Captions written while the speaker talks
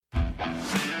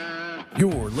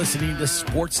You're listening to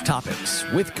Sports Topics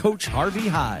with Coach Harvey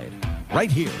Hyde, right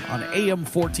here on AM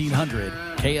 1400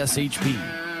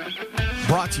 KSHP.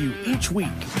 Brought to you each week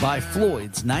by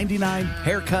Floyd's 99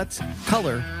 Haircuts,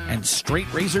 Color, and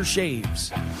Straight Razor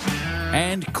Shaves.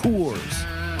 And Coors.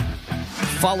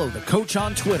 Follow the coach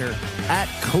on Twitter at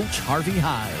Coach Harvey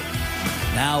Hyde.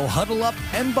 Now huddle up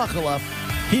and buckle up.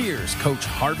 Here's Coach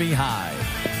Harvey Hyde.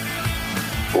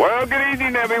 Well, good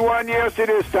evening, everyone. Yes, it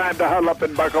is time to huddle up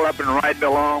and buckle up and ride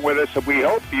along with us. And we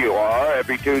hope you are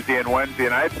every Tuesday and Wednesday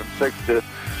night from 6 to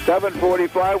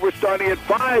 7:45. We're starting at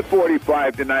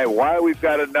 5:45 tonight. Why? We've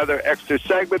got another extra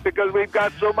segment because we've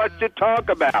got so much to talk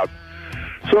about.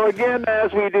 So again,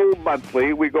 as we do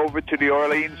monthly, we go over to the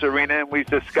Orleans Arena and we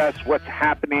discuss what's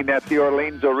happening at the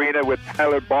Orleans Arena with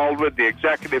Tyler Baldwin, the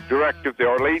executive director of the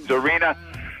Orleans Arena.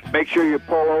 Make sure you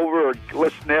pull over or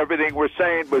listen to everything we're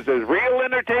saying. Was there real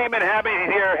entertainment happening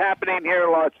here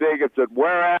in Las Vegas? And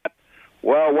where at?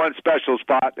 Well, one special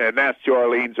spot, and that's the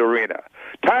Orleans Arena.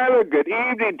 Tyler, good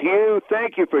evening to you.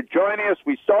 Thank you for joining us.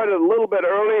 We started a little bit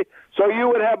early, so you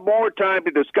would have more time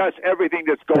to discuss everything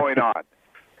that's going on.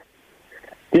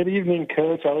 Good evening,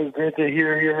 Coach. Always great to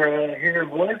hear your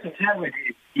voice and chat with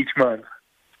you each month.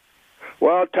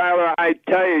 Well, Tyler, I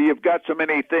tell you, you've got so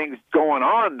many things going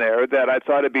on there that I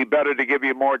thought it'd be better to give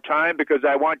you more time because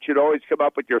I want you to always come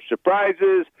up with your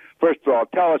surprises. First of all,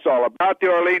 tell us all about the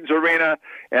Orleans Arena,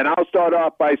 and I'll start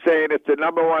off by saying it's the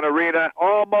number one arena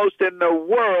almost in the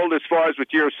world as far as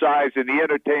with your size and the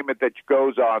entertainment that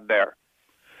goes on there.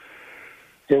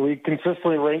 Yeah, we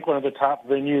consistently rank one of the top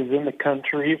venues in the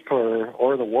country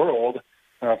or the world,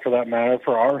 for that matter,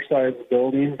 for our size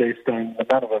building based on the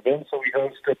amount of events that we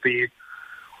host at the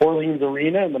Orleans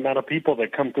Arena and the amount of people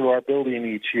that come through our building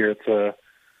each year. It's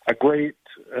a great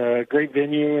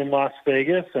venue in Las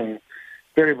Vegas and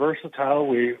very versatile.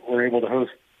 We're able to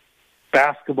host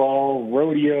basketball,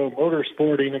 rodeo,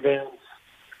 motorsporting events,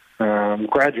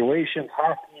 graduations,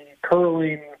 hockey,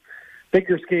 curling,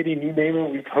 figure skating, you name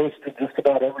it. We've hosted just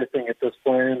about everything at this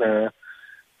point at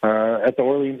the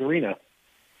Orleans Arena.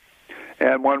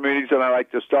 And one reason I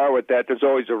like to start with that, there's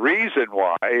always a reason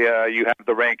why you have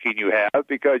the ranking you have,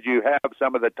 because you have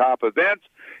some of the top events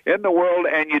in the world,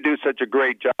 and you do such a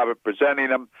great job of presenting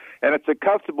them. And it's a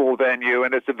comfortable venue,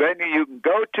 and it's a venue you can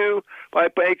go to by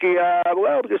making,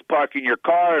 just parking your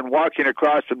car and walking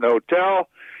across from the hotel,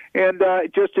 and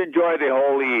just enjoy the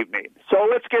whole evening. So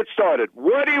let's get started.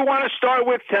 What do you want to start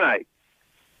with tonight?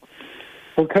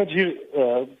 Well, Coach,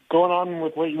 going on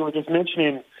with what you were just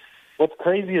mentioning, what's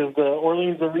crazy is the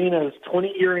Orleans Arena's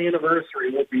 20-year anniversary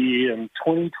will be in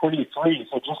 2023.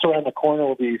 So just around the corner,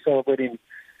 we'll be celebrating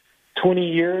 20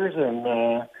 years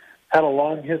and had a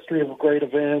long history of great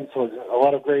events with a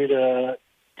lot of great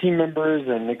team members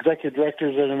and executive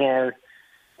directors in our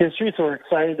history. So we're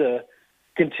excited to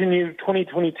continue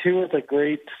 2022 with a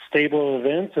great stable of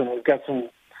events, and we've got some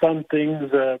fun things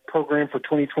programmed for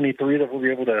 2023 that we'll be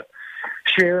able to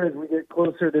share as we get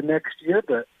closer to next year.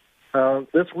 But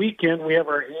this weekend, we have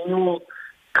our annual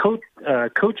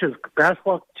coaches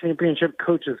basketball championship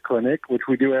coaches clinic, which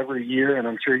we do every year, and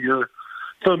I'm sure you're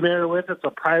familiar with. It's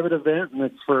a private event, and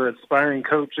it's for aspiring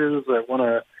coaches that want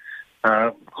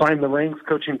to climb the ranks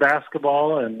coaching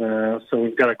basketball. And so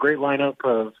we've got a great lineup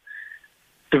of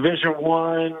Division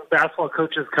I basketball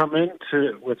coaches coming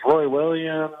with Roy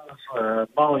Williams,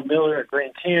 Molly Miller at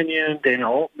Grand Canyon, Dana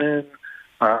Altman.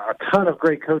 A ton of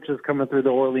great coaches coming through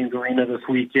the Orleans Arena this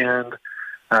weekend.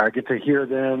 Get to hear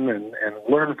them and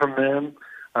learn from them.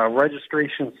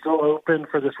 Registration's still open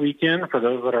for this weekend for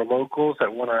those that are locals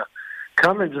that want to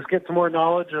come and just get some more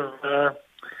knowledge of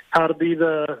how to be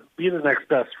the next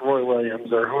best Roy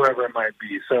Williams or whoever it might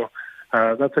be. So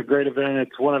that's a great event.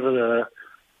 It's one of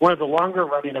the longer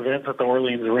running events at the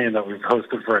Orleans Arena that we've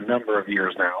hosted for a number of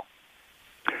years now.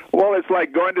 Well, it's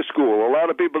like going to school. A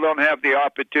lot of people don't have the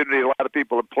opportunity. A lot of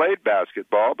people have played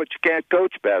basketball, but you can't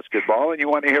coach basketball, and you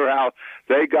want to hear how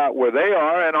they got where they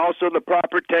are and also the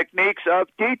proper techniques of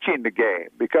teaching the game.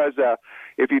 Because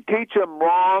if you teach them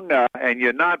wrong and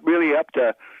you're not really up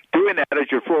to doing that as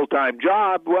your full-time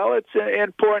job, well, it's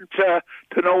important to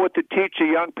know what to teach the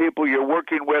young people you're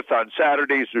working with on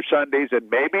Saturdays or Sundays, and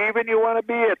maybe even you want to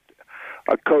be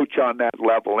a coach on that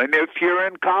level. And if you're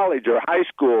in college or high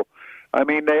school, I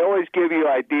mean, they always give you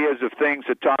ideas of things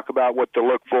to talk about what to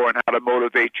look for and how to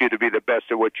motivate you to be the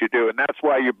best at what you do. And that's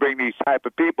why you bring these type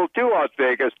of people to Las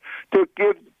Vegas, to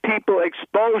give people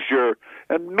exposure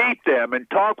and meet them and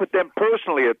talk with them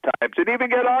personally at times and even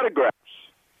get autographs.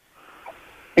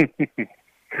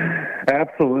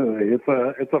 Absolutely.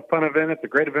 It's a fun event. It's a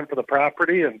great event for the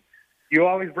property, and you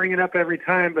always bring it up every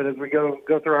time, but as we go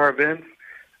through our events,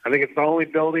 I think it's the only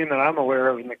building that I'm aware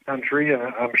of in the country, and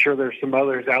I'm sure there's some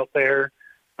others out there.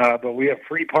 But we have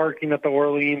free parking at the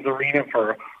Orleans Arena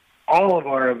for all of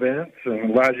our events,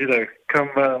 and allows you to come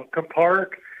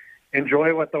park,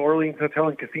 enjoy what the Orleans Hotel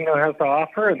and Casino has to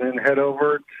offer, and then head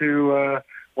over to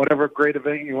whatever great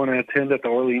event you want to attend at the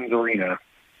Orleans Arena.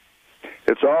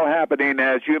 It's all happening,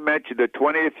 as you mentioned, the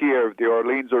 20th year of the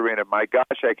Orleans Arena. My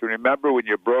gosh, I can remember when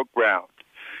you broke ground.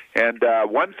 And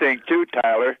one thing, too,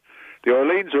 Tyler, the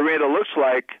Orleans Arena looks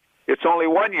like it's only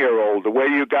 1 year old, the way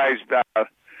you guys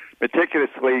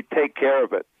meticulously take care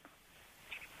of it.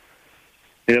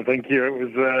 Yeah, thank you.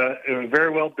 It was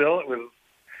very well built. It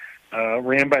was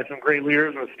ran by some great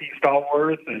leaders with Steve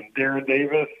Stallworth and Darren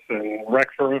Davis and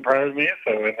Rex Furman prior to me.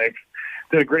 And they've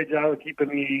did a great job of keeping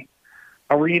the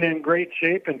arena in great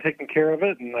shape and taking care of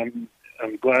it. And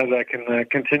I'm glad I can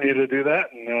continue to do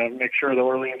that and make sure the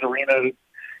Orleans Arena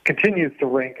continues to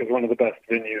rank as one of the best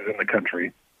venues in the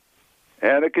country.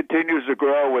 And it continues to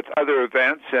grow with other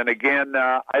events. And again,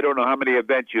 I don't know how many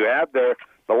events you have there.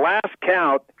 The last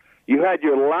count, you had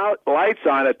your lights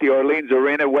on at the Orleans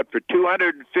Arena, for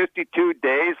 252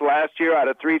 days last year out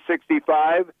of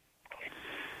 365?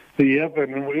 Yep,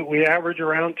 and we average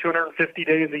around 250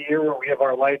 days a year where we have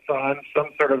our lights on, some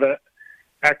sort of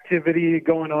activity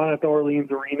going on at the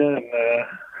Orleans Arena.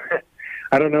 And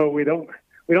I don't know, we don't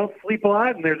sleep a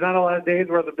lot, and there's not a lot of days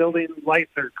where the building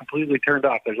lights are completely turned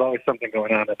off. There's always something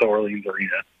going on at the Orleans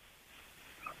Arena.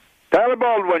 Tyler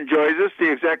Baldwin joins us,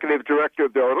 the executive director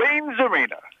of the Orleans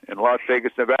Arena in Las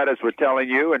Vegas, Nevada, as we're telling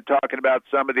you and talking about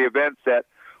some of the events that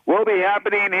will be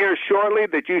happening here shortly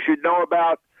that you should know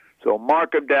about. So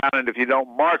mark them down, and if you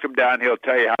don't mark them down, he'll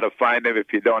tell you how to find them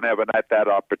if you don't have that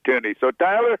opportunity. So,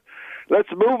 Tyler, let's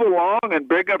move along and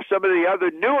bring up some of the other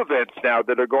new events now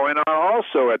that are going on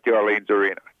also at the Orleans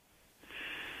Arena.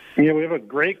 Yeah, we have a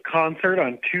great concert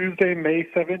on Tuesday, May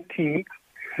 17th.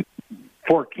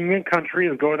 For King and Country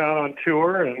is going out on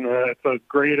tour, and it's a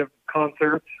great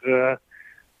concert for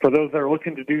those that are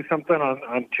looking to do something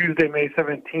on Tuesday, May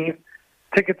 17th.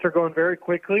 Tickets are going very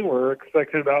quickly. We're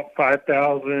expecting about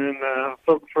 5,000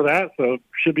 folks for that, so it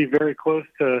should be very close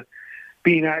to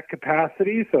being at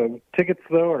capacity. So tickets,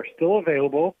 though, are still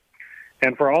available.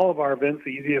 And for all of our events,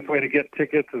 the easiest way to get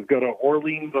tickets is go to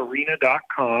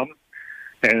OrleansArena.com.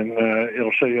 And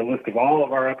it'll show you a list of all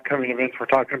of our upcoming events we're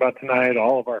talking about tonight,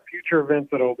 all of our future events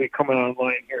that will be coming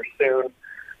online here soon.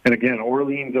 And again,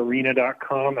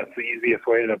 OrleansArena.com. That's the easiest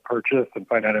way to purchase and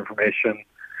find out information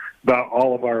about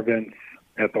all of our events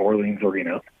at the Orleans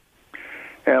Arena.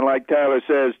 And like Tyler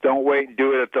says, don't wait and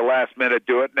do it at the last minute.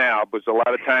 Do it now. Because a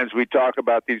lot of times we talk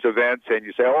about these events and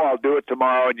you say, I'll do it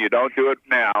tomorrow, and you don't do it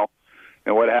now.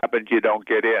 And what happens, you don't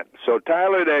get in. So,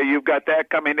 Tyler, you've got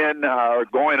that coming in,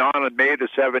 going on May the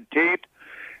 17th.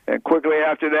 And quickly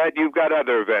after that, you've got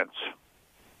other events.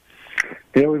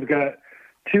 Yeah, we've got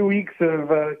 2 weeks of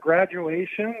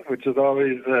graduation, which is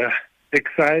always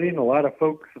exciting. A lot of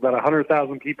folks, about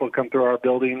 100,000 people come through our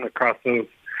building across those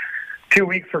 2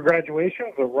 weeks for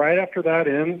graduation. So right after that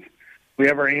ends, we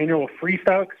have our annual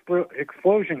Freestyle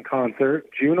Explosion concert,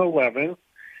 June 11th.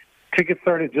 Tickets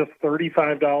start at just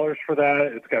 $35 for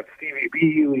that. It's got Stevie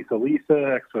B,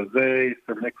 Lisa, Expose,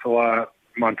 Sir Mix-a-Lot,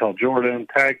 Montel Jordan,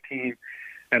 Tag Team,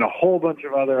 and a whole bunch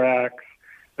of other acts.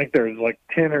 I think there's like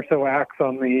 10 or so acts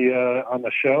on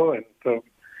the show, and so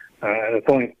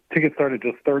tickets start at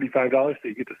just $35, so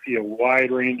you get to see a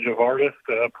wide range of artists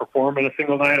perform in a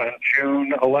single night on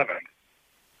June 11th.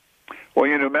 Well,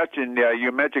 you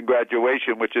mentioned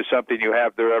graduation, which is something you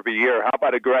have there every year. How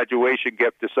about a graduation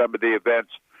gift to some of the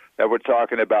events that we're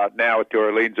talking about now at the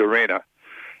Orleans Arena?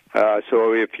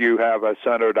 So if you have a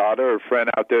son or daughter or friend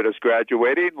out there that's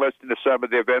graduating, listen to some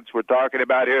of the events we're talking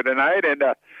about here tonight, and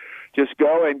just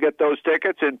go and get those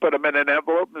tickets and put them in an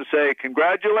envelope and say,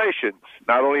 congratulations.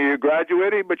 Not only are you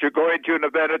graduating, but you're going to an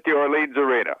event at the Orleans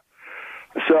Arena.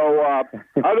 So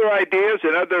other ideas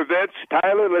and other events,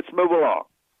 Tyler, let's move along.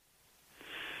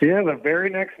 Yeah, the very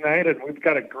next night, and we've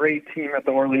got a great team at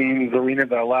the Orleans Arena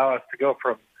that allow us to go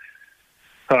from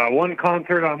one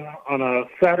concert on a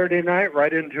Saturday night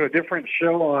right into a different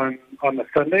show on the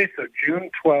Sunday. So June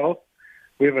 12th,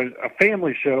 we have a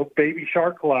family show, Baby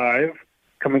Shark Live,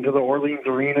 coming to the Orleans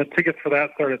Arena. Tickets for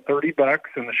that start at $30,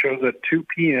 and the show's at 2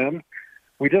 p.m.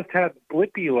 We just had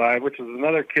Blippi Live, which is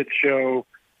another kids show,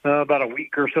 about a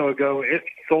week or so ago. It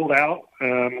sold out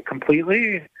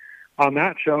completely on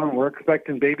that show, and we're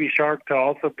expecting Baby Shark to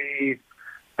also be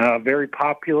a very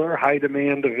popular,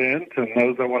 high-demand event, and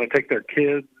those that want to take their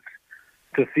kids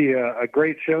to see a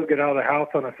great show, get out of the house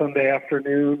on a Sunday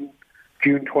afternoon,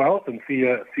 June 12th, and see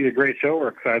a great show. We're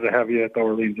excited to have you at the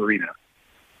Orleans Arena.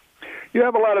 you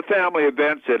have a lot of family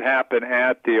events that happen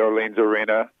at the Orleans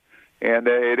Arena. And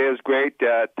it is great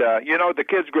that, the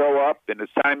kids grow up, and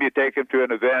it's time you take them to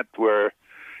an event where,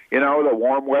 the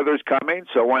warm weather's coming.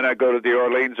 So why not go to the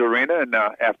Orleans Arena and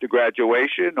after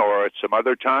graduation or at some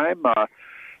other time,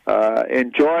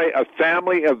 enjoy a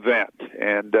family event.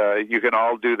 And you can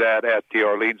all do that at the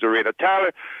Orleans Arena.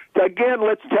 Tyler, again,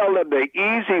 let's tell them the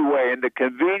easy way and the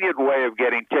convenient way of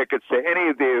getting tickets to any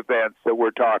of the events that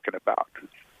we're talking about.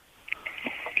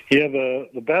 Yeah,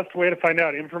 the best way to find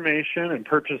out information and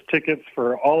purchase tickets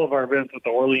for all of our events at the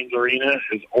Orleans Arena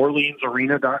is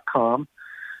orleansarena.com.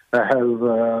 That has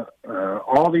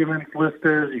all the events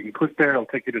listed. You can click there. It'll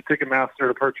take you to Ticketmaster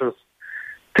to purchase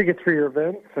tickets for your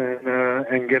events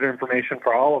and get information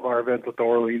for all of our events at the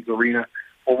Orleans Arena.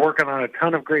 We're working on a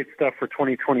ton of great stuff for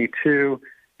 2022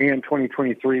 and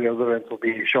 2023. Those events will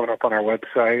be showing up on our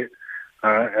website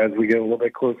as we get a little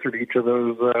bit closer to each of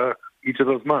those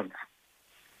months.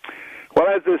 Well,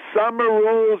 as the summer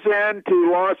rolls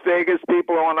into Las Vegas,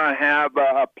 people want to have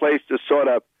a place to sort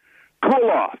of cool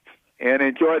off and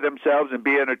enjoy themselves and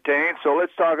be entertained. So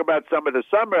let's talk about some of the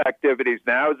summer activities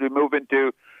now as we move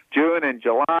into June and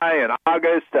July and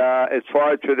August as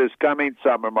far as for this coming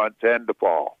summer months and the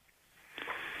fall.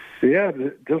 Yeah,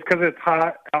 just because it's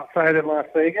hot outside in Las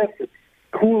Vegas, it's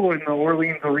cool in the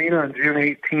Orleans Arena on June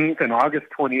 18th and August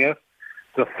 20th.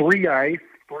 The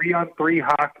 3-on-3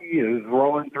 hockey is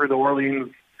rolling through the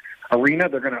Orleans Arena.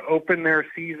 They're going to open their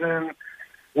season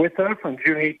with us on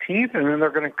June 18th, and then they're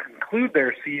going to conclude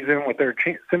their season with their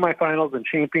semifinals and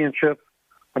championships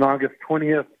on August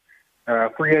 20th.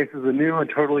 Free Ice is a new and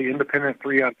totally independent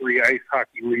 3-on-3 ice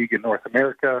hockey league in North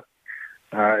America.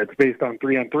 It's based on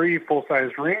 3-on-3,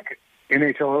 full-size rink,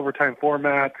 NHL overtime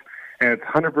format, and it's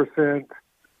 100%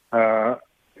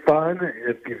 fun.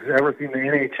 If you've ever seen the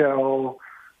NHL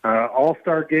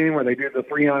All-Star game where they do the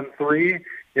 3-on-3,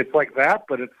 it's like that,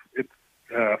 but it's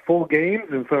full games,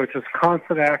 and so it's just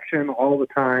constant action all the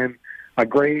time. A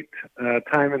great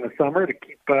time in the summer to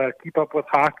keep up with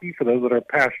hockey. For those that are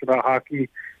passionate about hockey,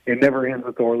 it never ends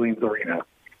at the Orleans Arena.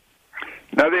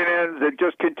 Nothing ends. It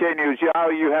just continues. You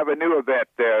have a new event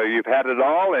there. You've had it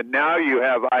all, and now you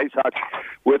have ice hockey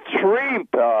with 3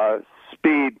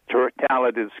 speed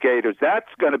talented skaters. That's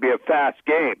going to be a fast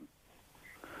game.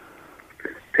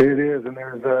 It is, and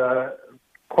there's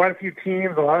quite a few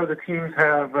teams. A lot of the teams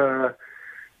have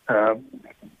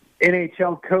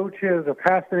NHL coaches or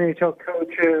past NHL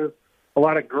coaches, a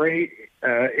lot of great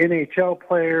NHL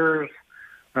players,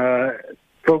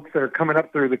 folks that are coming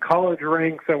up through the college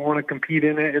ranks that want to compete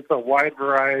in it. It's a wide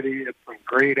variety. It's some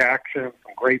great action,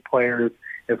 some great players.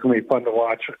 It's going to be fun to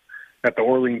watch at the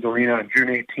Orleans Arena on June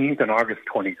 18th and August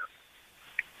 20th.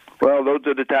 Well, those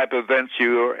are the type of events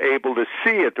you are able to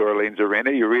see at the Orleans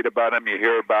Arena. You read about them, you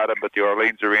hear about them, but the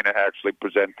Orleans Arena actually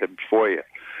presents them for you.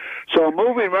 So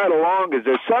moving right along, is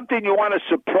there something you want to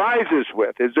surprise us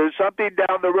with? Is there something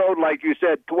down the road, like you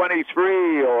said,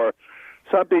 23, or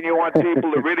something you want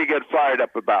people to really get fired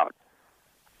up about?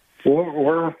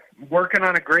 We're working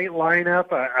on a great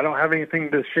lineup. I don't have anything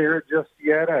to share just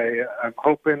yet. I'm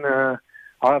hoping I'll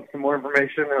have some more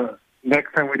information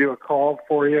next time we do a call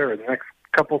for you, or the next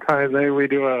couple times maybe we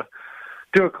do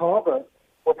a call. But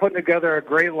we're putting together a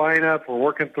great lineup. We're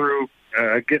working through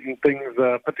getting things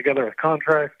put together with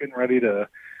contracts, getting ready to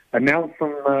announce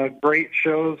some great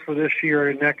shows for this year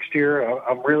and next year.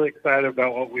 I'm really excited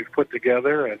about what we've put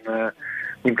together, and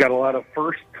we've got a lot of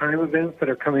first-time events that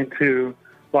are coming to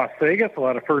Las Vegas, a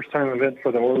lot of first-time events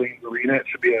for the Orleans Arena. It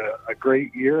should be a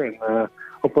great year, and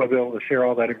hopefully I'll be able to share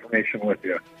all that information with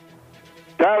you.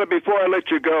 Tyler, before I let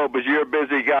you go, because you're a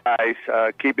busy guy,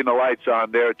 keeping the lights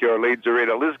on there at the Orleans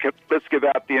Arena, let's give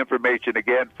out the information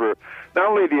again for not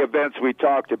only the events we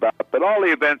talked about, but all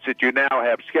the events that you now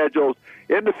have scheduled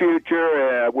in the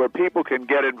future where people can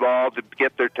get involved and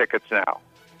get their tickets now.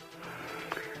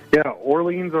 Yeah,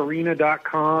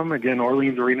 orleansarena.com. Again,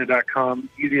 orleansarena.com.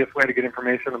 Easiest way to get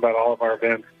information about all of our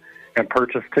events and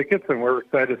purchase tickets, and we're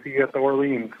excited to see you at the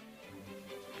Orleans.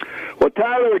 Well,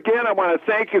 Tyler, again, I want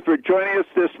to thank you for joining us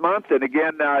this month. And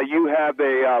again, you have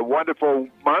a wonderful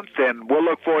month, and we'll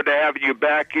look forward to having you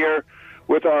back here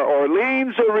with our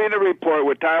Orleans Arena Report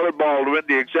with Tyler Baldwin,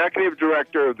 the Executive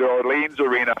Director of the Orleans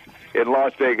Arena in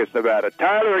Las Vegas, Nevada.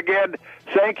 Tyler, again,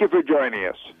 thank you for joining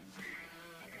us.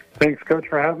 Thanks, Coach,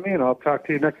 for having me, and I'll talk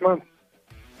to you next month.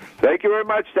 Thank you very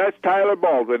much. That's Tyler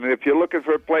Baldwin. And if you're looking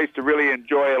for a place to really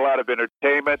enjoy a lot of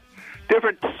entertainment,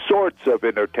 different sorts of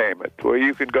entertainment, where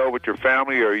you can go with your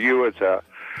family or you as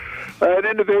an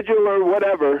individual or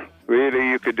whatever, really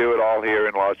you can do it all here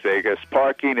in Las Vegas.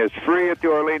 Parking is free at the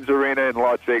Orleans Arena in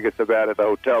Las Vegas, Nevada. The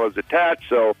hotel is attached,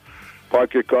 so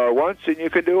Park your car once, and you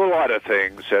can do a lot of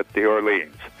things at the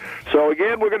Orleans. So,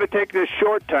 again, we're going to take this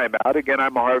short time out. Again,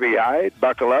 I'm Harvey Hyde.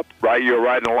 Buckle up. You're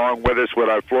riding along with us with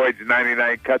our Floyd's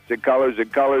 99 Cuts and Colors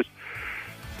Coors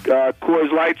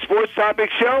Light Sports Topic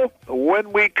Show.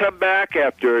 When we come back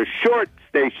after a short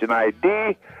station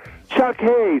ID, Chuck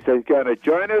Hayes is going to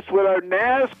join us with our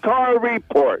NASCAR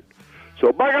report.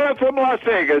 So, buckle up from Las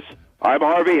Vegas. I'm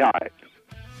Harvey Hyde.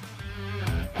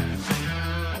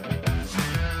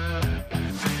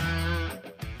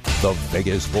 The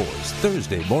Vegas Voice,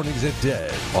 Thursday mornings at 10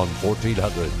 on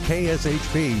 1400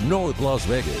 KSHP North Las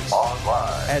Vegas.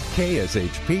 Online at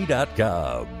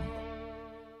kshp.com.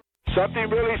 Something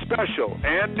really special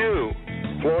and new.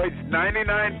 Floyd's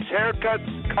 99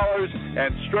 haircuts, colors,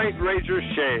 and straight razor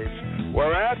shaves.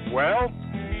 We're at, well,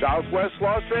 Southwest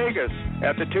Las Vegas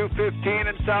at the 215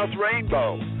 and South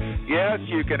Rainbow. Yes,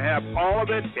 you can have all of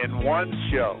it in one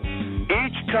show.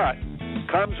 Each cut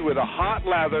comes with a hot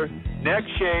lather, neck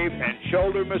shave, and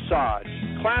shoulder massage.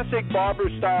 Classic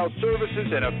barber-style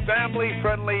services in a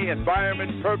family-friendly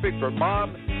environment perfect for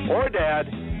mom or dad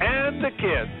and the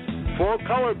kids. Full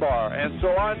color bar and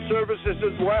salon services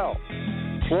as well.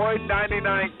 Floyd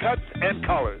 99 Cuts and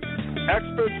Colors.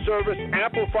 Expert service,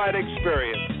 amplified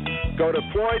experience. Go to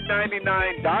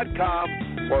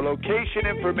Floyd99.com for location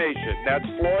information. That's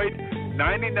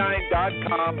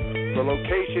Floyd99.com for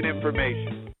location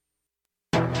information.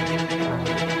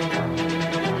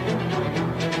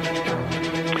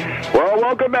 Well,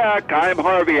 welcome back. I'm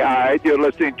Harvey Hyde. You're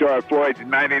listening to our Floyd's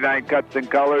 99 Cuts and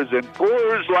Colors and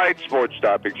Coors Light Sports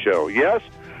Topic Show. Yes,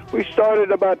 we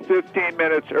started about 15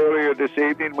 minutes earlier this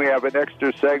evening. We have an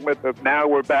extra segment, but now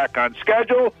we're back on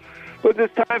schedule. But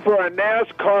it's time for our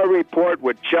NASCAR report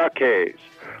with Chuck Hayes.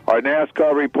 Our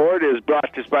NASCAR report is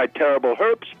brought to us by Terrible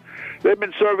Herbs. They've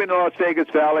been serving the Las Vegas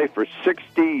Valley for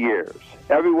 60 years.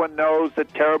 Everyone knows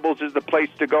that Terrible's is the place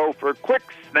to go for a quick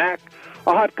snack,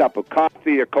 a hot cup of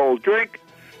coffee, a cold drink.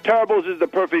 Terrible's is the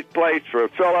perfect place for a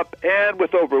fill-up, and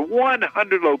with over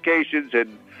 100 locations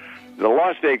in the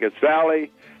Las Vegas Valley,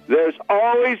 there's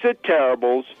always a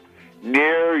Terrible's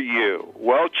near you.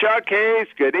 Well, Chuck Hayes,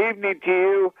 good evening to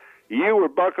you. You were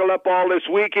buckled up all this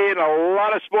weekend, a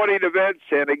lot of sporting events,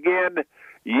 and again,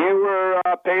 you were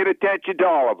paying attention to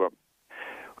all of them.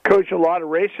 Coach, a lot of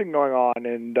racing going on,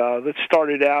 and let's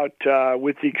start it out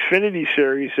with the Xfinity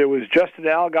Series. It was Justin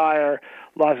Allgaier,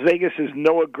 Las Vegas's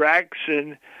Noah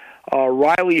Gragson,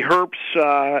 Riley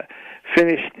Herbst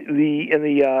finished in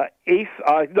the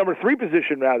number 3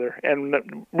 position, rather. And the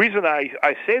reason I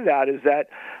say that is that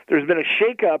there's been a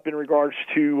shakeup in regards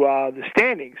to the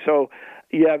standings. So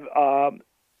you have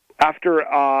after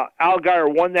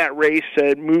Allgaier won that race,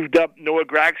 it moved up Noah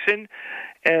Gragson.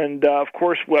 And, of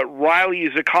course, what Riley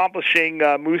is accomplishing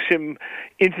moves him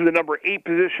into the number 8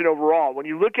 position overall. When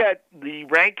you look at the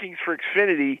rankings for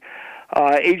Xfinity,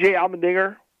 A.J.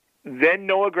 Allmendinger, then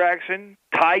Noah Gragson,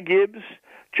 Ty Gibbs,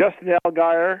 Justin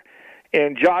Allgaier,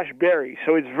 and Josh Berry.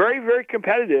 So it's very, very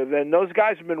competitive, and those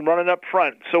guys have been running up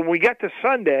front. So when we get to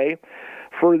Sunday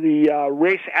for the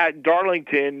race at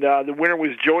Darlington, the winner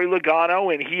was Joey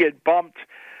Logano, and he had bumped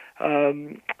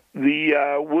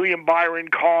the William Byron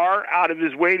car out of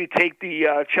his way to take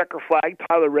the checker flag.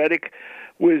 Tyler Reddick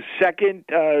was second.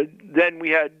 Then we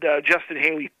had Justin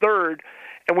Haley third.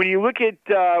 And when you look at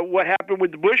what happened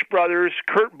with the Busch brothers,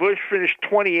 Kurt Busch finished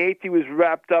 28th. He was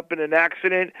wrapped up in an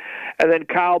accident. And then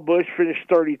Kyle Busch finished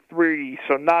 33,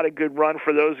 so not a good run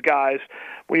for those guys.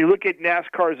 When you look at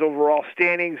NASCAR's overall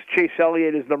standings, Chase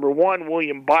Elliott is number 1,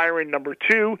 William Byron number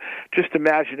 2. Just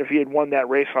imagine if he had won that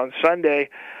race on Sunday.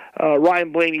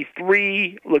 Ryan Blaney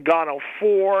 3, Logano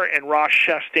 4, and Ross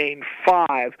Chastain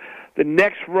 5. The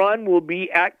next run will be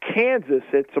at Kansas.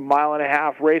 It's a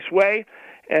 1.5-mile raceway,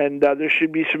 and there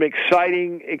should be some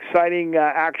exciting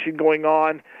action going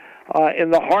on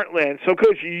in the Heartland. So,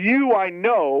 Coach, you, I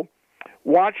know,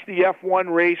 watched the F1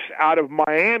 race out of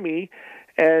Miami,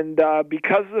 and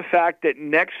because of the fact that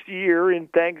next year in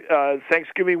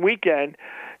Thanksgiving weekend,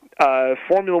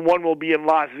 Formula One will be in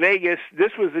Las Vegas,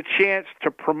 this was a chance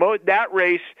to promote that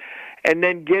race and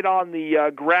then get on the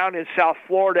ground in South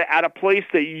Florida at a place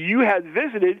that you had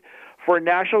visited for a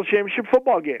national championship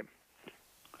football game.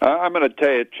 I'm going to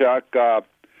tell you, Chuck,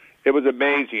 it was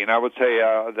amazing. I would say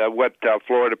that what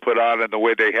Florida put on and the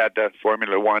way they had the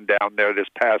Formula One down there this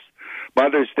past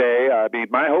Mother's Day. I mean,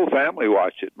 my whole family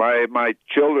watched it. My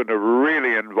children are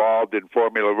really involved in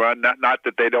Formula One. Not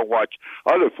that they don't watch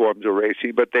other forms of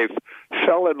racing, but they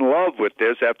fell in love with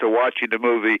this after watching the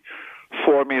movie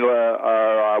Ferrari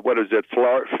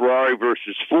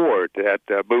versus Ford, that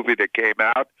movie that came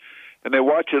out. And they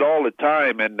watch it all the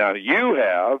time. And you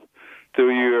have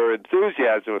through your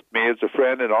enthusiasm with me as a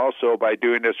friend and also by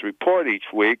doing this report each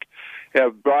week,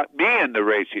 have brought me into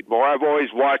racing more. I've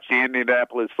always watched the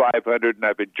Indianapolis 500, and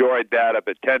I've enjoyed that. I've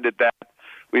attended that.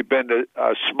 We've been to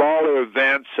smaller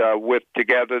events with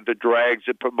together the drags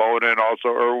at Pomona and also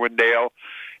Irwindale,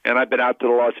 and I've been out to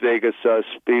the Las Vegas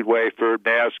Speedway for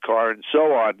NASCAR and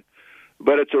so on.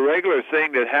 But it's a regular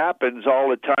thing that happens all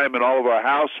the time in all of our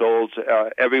households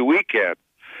every weekend.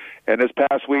 And this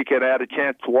past weekend, I had a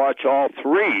chance to watch all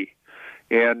three.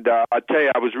 And I'll tell you,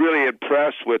 I was really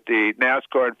impressed with the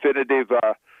NASCAR Infinitive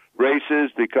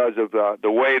races because of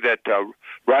the way that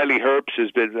Riley Herbst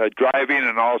has been driving,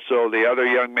 and also the other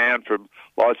young man from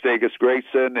Las Vegas,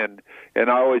 Grayson. And I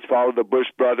always follow the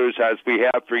Busch brothers, as we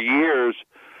have for years.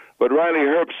 But Riley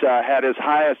Herbst had his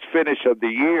highest finish of the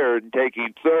year in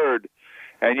taking third.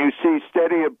 And you see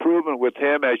steady improvement with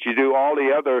him, as you do all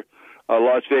the other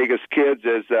Las Vegas kids,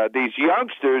 as these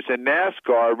youngsters in NASCAR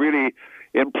are really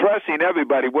impressing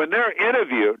everybody. When they're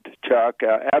interviewed, Chuck,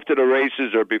 after the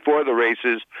races or before the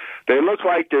races, they look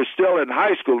like they're still in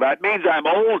high school. That means I'm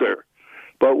older.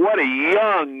 But what a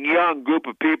young group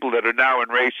of people that are now in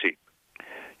racing.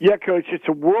 Yeah, Coach, it's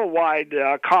a worldwide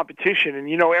competition, and,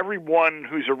 everyone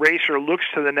who's a racer looks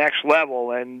to the next level,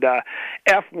 and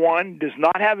F1 does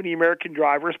not have any American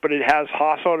drivers, but it has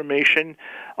Haas Automation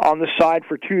on the side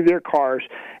for two of their cars,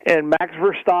 and Max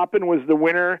Verstappen was the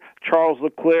winner, Charles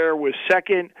Leclerc was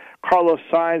second, Carlos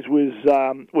Sainz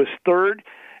was third.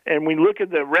 And we look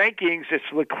at the rankings, it's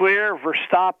Leclerc,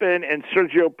 Verstappen, and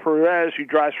Sergio Perez, who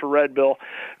drives for Red Bull.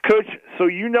 Coach, so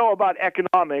you know about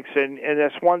economics, and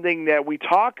that's one thing that we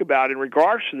talk about in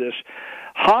regards to this.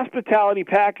 Hospitality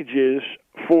packages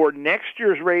for next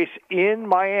year's race in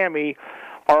Miami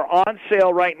are on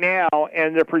sale right now,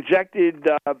 and they're projected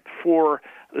for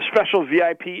the special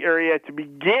VIP area to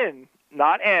begin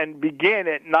at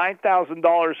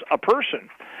 $9,000 a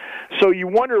person. So you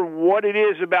wonder what it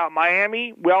is about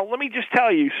Miami? Well, let me just tell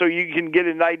you so you can get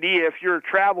an idea if you're a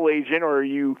travel agent or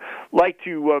you like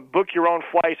to book your own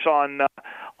flights on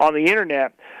the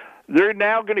Internet. They're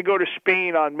now going to go to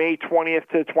Spain on May 20th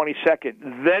to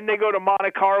 22nd. Then they go to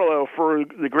Monte Carlo for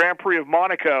the Grand Prix of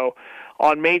Monaco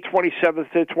on May 27th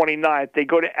to 29th. They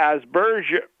go to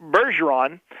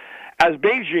Azerbaijan,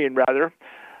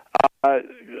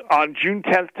 on June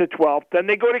 10th to 12th. Then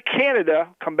they go to Canada,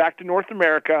 come back to North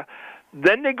America.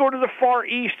 Then they go to the Far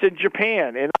East in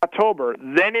Japan in October.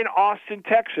 Then in Austin,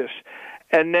 Texas.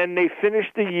 And then they finish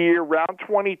the year, round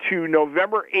 22,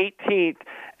 November 18th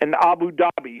in Abu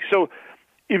Dhabi. So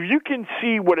if you can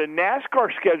see what a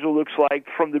NASCAR schedule looks like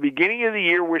from the beginning of the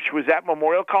year, which was at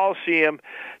Memorial Coliseum,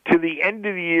 to the end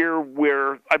of the year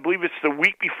where I believe it's the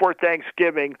week before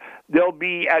Thanksgiving, they'll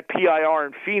be at PIR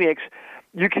in Phoenix,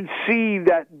 you can see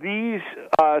that these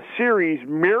series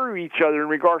mirror each other in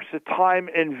regards to time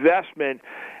investment.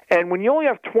 And when you only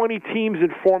have 20 teams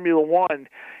in Formula One,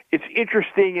 it's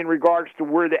interesting in regards to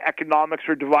where the economics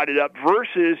are divided up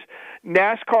versus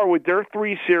NASCAR with their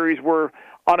three series where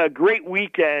on a great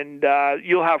weekend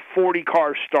you'll have 40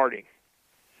 cars starting.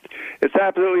 It's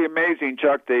absolutely amazing,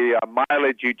 Chuck, the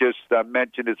mileage you just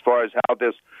mentioned as far as how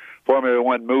this Formula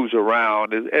One moves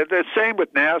around. It's the same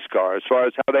with NASCAR as far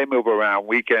as how they move around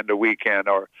weekend to weekend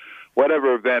or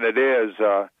whatever event it is.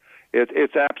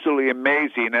 It's absolutely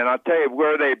amazing. And I'll tell you,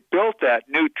 where they built that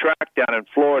new track down in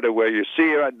Florida where you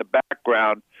see it in the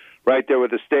background right there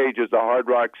with the stage is the Hard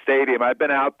Rock Stadium. I've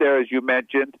been out there, as you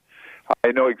mentioned.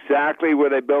 I know exactly where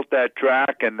they built that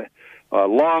track and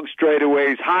long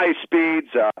straightaways, high speeds.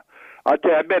 I'll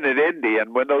tell you, I've been at Indy,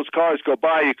 and when those cars go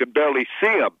by, you can barely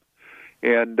see them.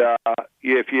 And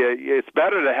it's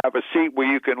better to have a seat where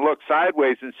you can look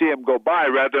sideways and see them go by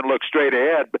rather than look straight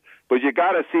ahead. But you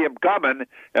got to see them coming,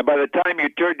 and by the time you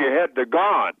turn your head, they're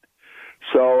gone.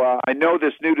 So I know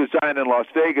this new design in Las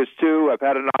Vegas too. I've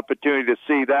had an opportunity to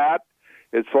see that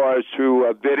as far as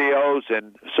through videos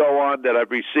and so on that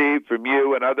I've received from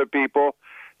you and other people.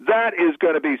 That is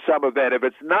going to be some event. If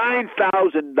it's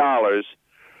 $9,000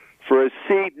 for a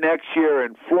seat next year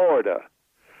in Florida,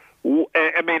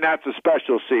 I mean, that's a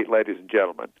special seat, ladies and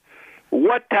gentlemen.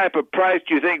 What type of price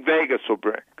do you think Vegas will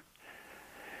bring?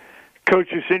 Coach,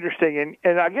 it's interesting.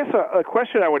 And I guess a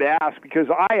question I would ask, because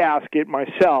I ask it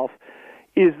myself,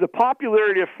 is the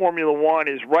popularity of Formula One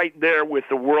is right there with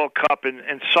the World Cup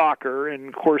and soccer. And,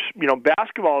 of course,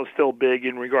 basketball is still big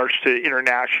in regards to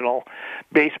international,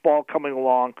 baseball coming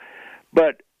along.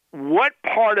 But what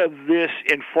part of this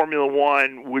in Formula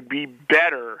One would be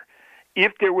better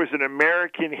if there was an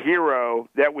American hero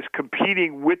that was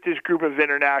competing with this group of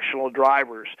international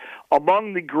drivers?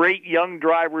 Among the great young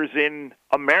drivers in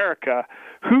America,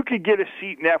 who could get a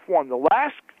seat in F1? The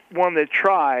last one that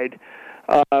tried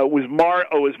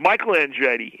was Michael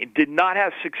Andretti. He did not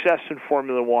have success in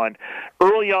Formula One.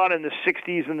 Early on in the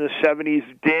 60s and the 70s,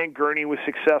 Dan Gurney was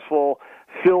successful.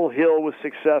 Phil Hill was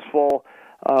successful.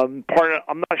 I'm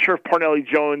not sure if Parnelli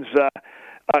Jones.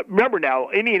 Remember now,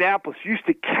 Indianapolis used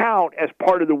to count as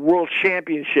part of the World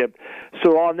Championship.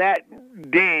 So on that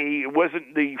day, it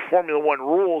wasn't the Formula One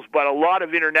rules, but a lot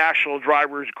of international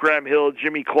drivers, Graham Hill,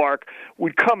 Jimmy Clark,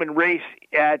 would come and race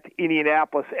at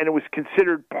Indianapolis, and it was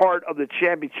considered part of the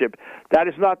championship. That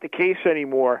is not the case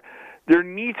anymore. There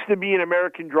needs to be an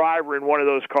American driver in one of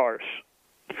those cars.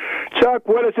 Chuck,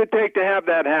 what does it take to have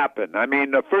that happen? I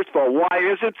mean, first of all,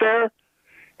 why isn't there?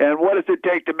 And what does it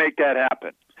take to make that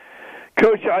happen?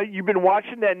 Coach, you've been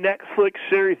watching that Netflix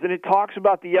series, and it talks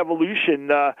about the evolution.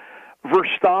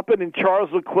 Verstappen and Charles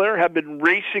Leclerc have been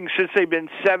racing since they've been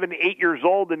 7, 8 years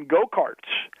old in go-karts.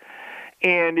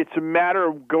 And it's a matter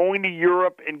of going to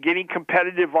Europe and getting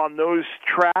competitive on those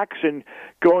tracks and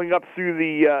going up through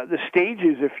the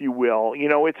stages, if you will. You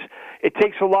know, it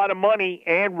takes a lot of money,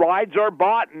 and rides are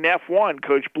bought in F1,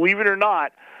 Coach, believe it or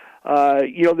not.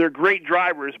 They're great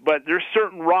drivers, but there's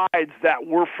certain rides that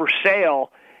were for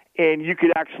sale, and you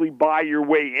could actually buy your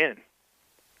way in.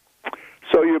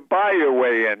 So you buy your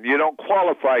way in. You don't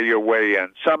qualify your way in.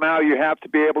 Somehow you have to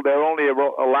be able to only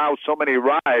allow so many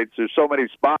rides or so many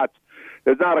spots.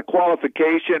 There's not a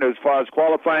qualification as far as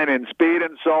qualifying in speed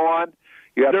and so on.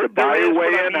 You have to buy your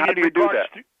way in. How do you do that?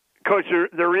 Coach,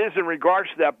 there is in regards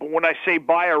to that, but when I say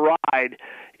buy a ride,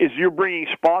 is you're bringing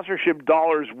sponsorship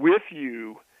dollars with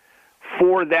you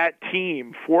for that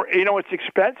team. It's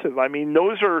expensive. I mean,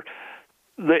 those are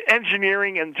the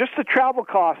engineering and just the travel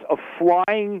costs of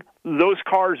flying those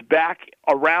cars back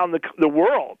around the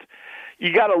world.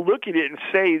 You got to look at it and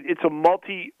say it's a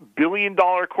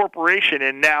multi-billion-dollar corporation,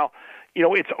 and now,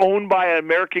 it's owned by an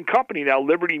American company now.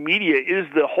 Liberty Media is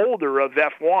the holder of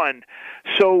F1.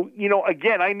 So,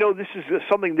 again, I know this is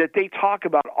something that they talk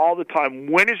about all the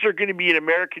time. When is there going to be an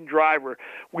American driver?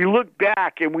 We look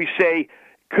back and we say,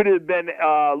 could it have been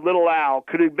Little Al?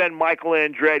 Could it have been Michael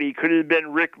Andretti? Could it have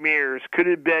been Rick Mears? Could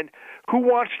it have been who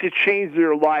wants to change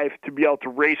their life to be able to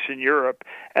race in Europe?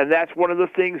 And that's one of the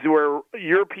things where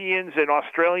Europeans and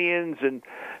Australians and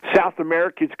South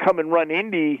Americans come and run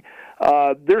Indy.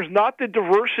 There's not the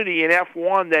diversity in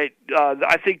F1 that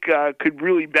I think could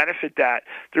really benefit that.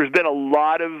 There's been a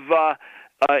lot of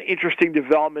interesting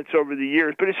developments over the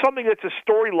years, but it's something that's a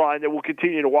storyline that we'll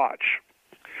continue to watch.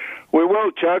 We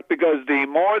will, Chuck, because the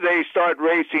more they start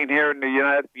racing here in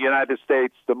the United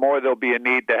States, the more there'll be a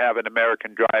need to have an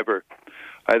American driver.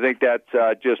 I think that's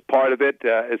just part of it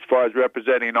as far as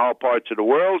representing all parts of the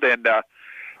world. And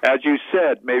as you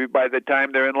said, maybe by the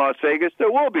time they're in Las Vegas, there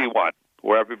will be one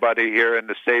where everybody here in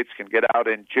the States can get out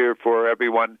and cheer for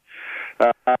everyone.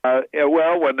 When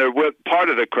they're with part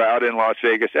of the crowd in Las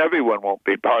Vegas, everyone won't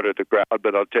be part of the crowd,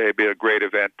 but I'll tell you, it'll be a great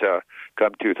event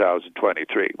come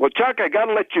 2023. Well, Chuck, I got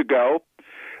to let you go.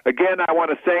 Again, I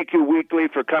want to thank you weekly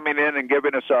for coming in and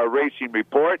giving us our racing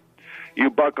report.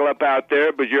 You buckle up out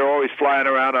there, but you're always flying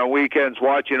around on weekends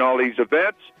watching all these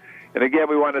events. And again,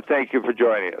 we want to thank you for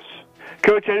joining us.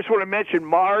 Coach, I just want to mention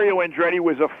Mario Andretti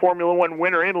was a Formula One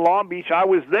winner in Long Beach. I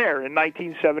was there in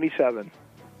 1977.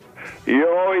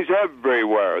 You're always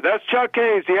everywhere. That's Chuck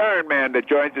Hayes, the Iron Man, that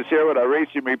joins us here with our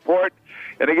racing report.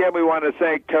 And again, we want to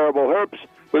thank Terrible Herbst,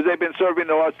 because they've been serving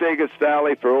the Las Vegas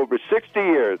Valley for over 60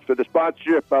 years for the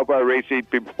sponsorship of our racing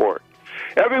report.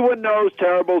 Everyone knows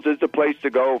Terrible's is the place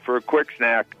to go for a quick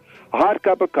snack, a hot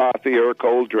cup of coffee, or a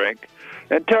cold drink.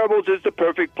 And Terrible's is the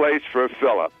perfect place for a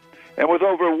fill-up. And with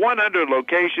over 100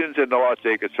 locations in the Las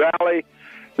Vegas Valley,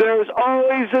 there's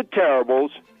always a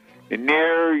Terrible's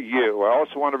near you. I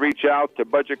also want to reach out to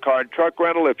Budget Car and Truck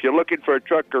Rental. If you're looking for a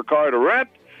truck or car to rent,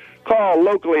 call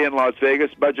locally in Las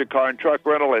Vegas, Budget Car and Truck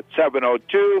Rental at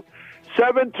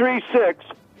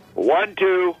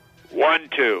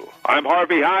 702-736-1212. I'm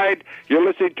Harvey Hyde. You're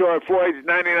listening to our Floyd's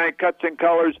 99 Cuts and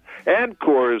Colors and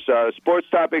Coors Sports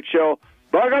Topic Show.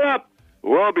 Buckle up.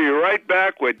 We'll be right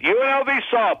back with UNLV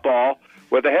softball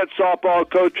with the head softball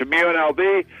coach from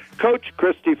UNLV, Coach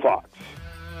Christy Fox.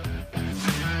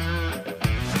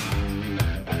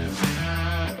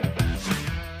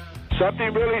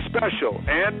 Something really special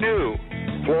and new.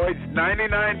 Floyd's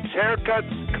 99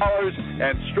 haircuts, colors,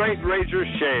 and straight razor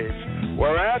shaves.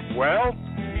 We're at,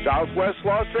 Southwest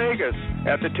Las Vegas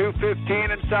at the 215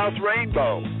 and South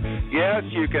Rainbow. Yes,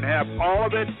 you can have all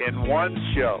of it in one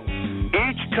show.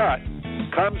 Each cut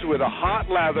comes with a hot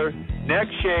lather, neck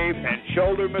shave, and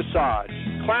shoulder massage.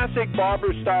 Classic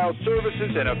barber-style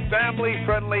services in a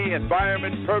family-friendly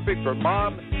environment perfect for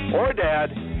mom or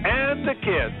dad and the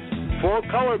kids. Full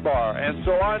color bar and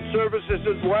salon services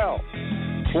as well.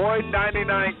 Floyd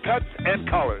 99 Cuts and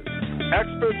Colors.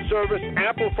 Expert service,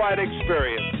 amplified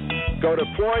experience. Go to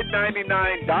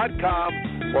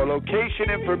Floyd99.com for location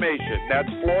information. That's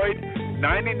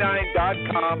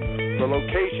Floyd99.com for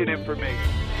location information.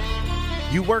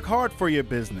 You work hard for your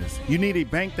business. You need a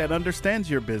bank that understands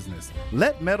your business.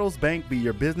 Let Metals Bank be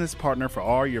your business partner for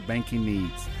all your banking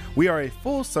needs. We are a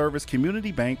full-service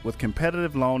community bank with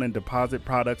competitive loan and deposit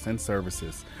products and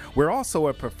services. We're also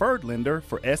a preferred lender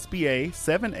for SBA,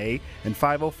 7A, and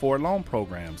 504 loan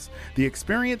programs. The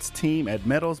experienced team at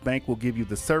Metals Bank will give you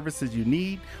the services you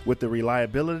need with the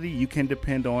reliability you can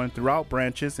depend on throughout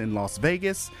branches in Las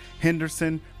Vegas,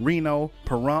 Henderson, Reno,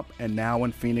 Pahrump, and now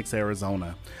in Phoenix,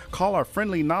 Arizona. Call our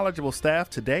friendly, knowledgeable staff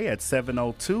today at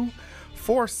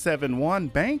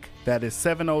 702-471-BANK, that is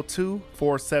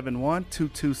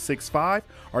 702-471-2265,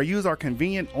 or use our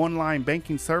convenient online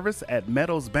banking service at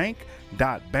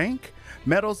metalsbank.bank.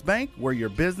 Metals Bank, where your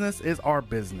business is our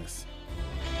business.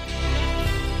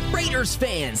 Raiders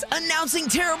fans, announcing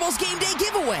Terrible's Game Day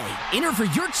giveaway. Enter for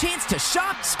your chance to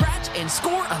shop, scratch, and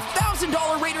score a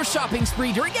 $1,000 Raiders shopping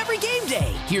spree during every game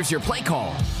day. Here's your play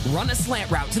call. Run a slant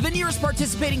route to the nearest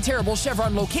participating Terrible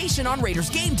Chevron location on Raiders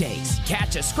game days.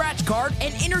 Catch a scratch card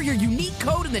and enter your unique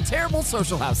code in the Terrible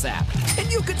Social House app. And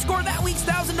you could score that week's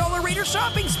 $1,000 Raiders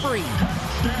shopping spree.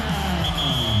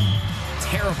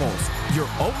 Terribles, your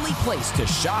only place to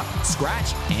shop,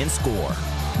 scratch, and score.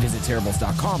 Visit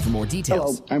Terribles.com for more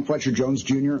details. Hello, I'm Fletcher Jones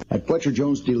Jr. At Fletcher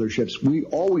Jones Dealerships, we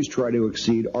always try to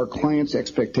exceed our clients'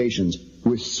 expectations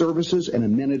with services and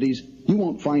amenities you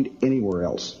won't find anywhere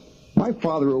else. My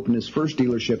father opened his first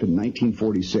dealership in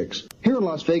 1946. Here in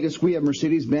Las Vegas, we have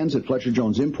Mercedes-Benz at Fletcher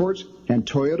Jones Imports and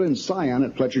Toyota and Scion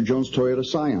at Fletcher Jones Toyota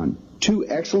Scion. Two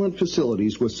excellent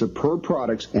facilities with superb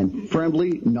products and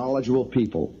friendly, knowledgeable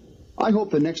people. I hope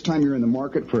the next time you're in the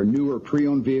market for a new or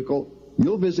pre-owned vehicle,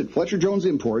 you'll visit Fletcher Jones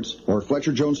Imports or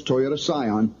Fletcher Jones Toyota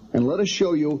Scion and let us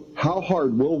show you how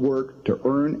hard we'll work to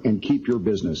earn and keep your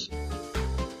business.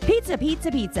 Pizza,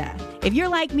 pizza, pizza. If you're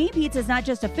like me, pizza's not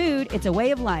just a food, it's a way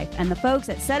of life. And the folks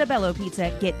at Settebello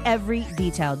Pizza get every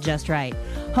detail just right.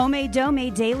 Homemade dough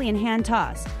made daily and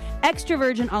hand-tossed. Extra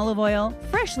virgin olive oil,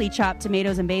 freshly chopped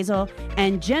tomatoes and basil,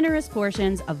 and generous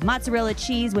portions of mozzarella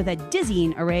cheese with a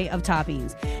dizzying array of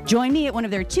toppings. Join me at one of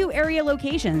their two area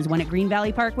locations, one at Green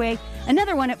Valley Parkway,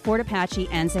 another one at Fort Apache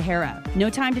and Sahara.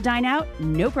 No time to dine out?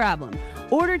 No problem.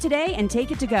 Order today and take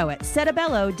it to go at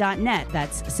settebello.net.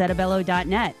 That's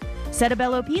settebello.net.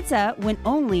 Settebello Pizza, when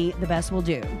only the best will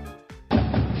do.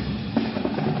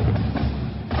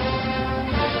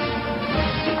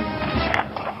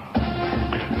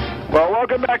 Well,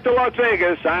 welcome back to Las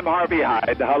Vegas. I'm Harvey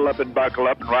Hyde. Huddle up and buckle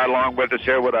up and ride along with us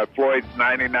here with our Floyd's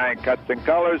 99 Cuts and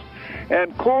Colors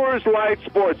and Coors Light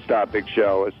Sports Topic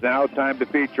Show. It's now time to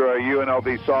feature our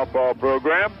UNLV softball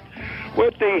program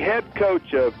with the head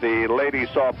coach of the ladies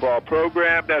softball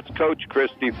program. That's Coach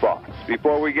Christy Fox.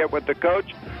 Before we get with the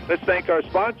coach, let's thank our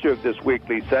sponsor of this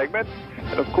weekly segment.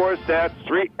 And, of course, that's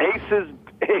Aces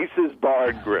Bar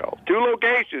and Grill. Two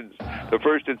locations, the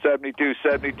first at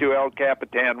 7272 El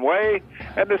Capitan Way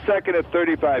and the second at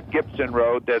 35 Gibson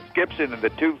Road. That's Gibson and the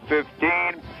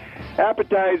 215.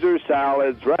 Appetizers,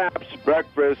 salads, wraps,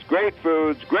 breakfast, great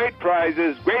foods, great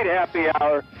prizes, great happy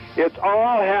hour. It's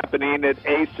all happening at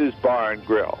Aces Bar and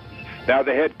Grill. Now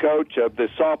the head coach of the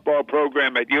softball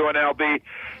program at UNLV,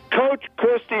 Coach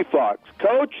Christy Fox.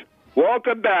 Coach,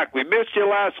 welcome back. We missed you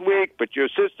last week, but your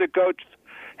assistant coach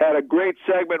had a great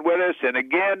segment with us. And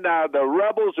again, now the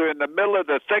Rebels are in the middle of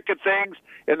the thick of things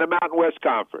in the Mountain West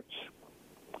Conference.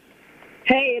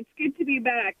 Hey, it's good to be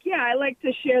back. Yeah, I like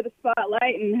to share the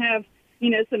spotlight and have,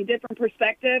 some different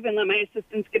perspective and let my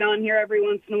assistants get on here every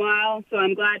once in a while. So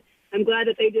I'm glad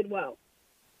that they did well.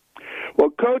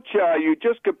 Well, Coach, you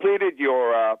just completed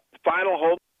your final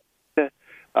home.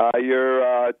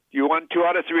 You won 2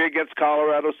 out of 3 against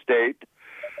Colorado State.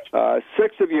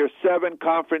 6 of your 7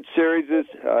 conference series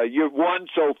you've won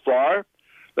so far.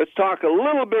 Let's talk a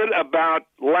little bit about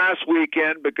last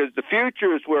weekend because the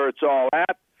future is where it's all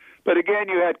at. But again,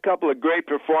 you had a couple of great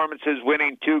performances,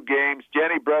 winning 2 games.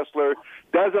 Jenny Bressler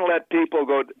doesn't let people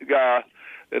go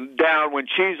down when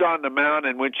she's on the mound,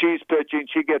 and when she's pitching,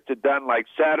 she gets it done like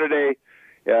Saturday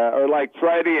or like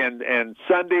Friday and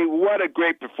Sunday. What a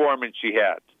great performance she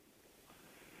had.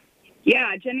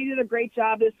 Yeah, Jenny did a great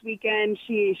job this weekend.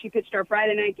 She pitched our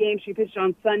Friday night game. She pitched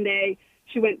on Sunday.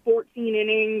 She went 14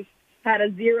 innings, had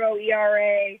a 0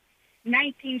 ERA,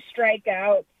 19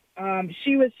 strikeouts.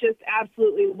 She was just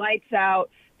absolutely lights out.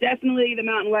 Definitely the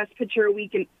Mountain West pitcher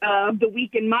of the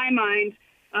week in my mind.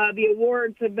 The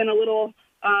awards have been a little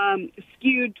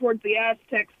skewed towards the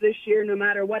Aztecs this year, no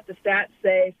matter what the stats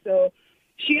say. So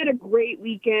she had a great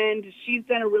weekend. She's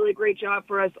done a really great job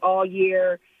for us all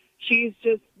year. She's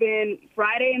just been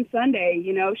Friday and Sunday,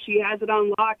 she has it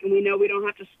on lock, and we know we don't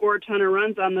have to score a ton of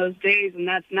runs on those days, and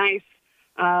that's nice.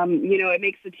 It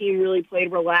makes the team really play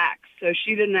relaxed. So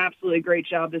she did an absolutely great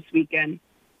job this weekend.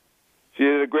 She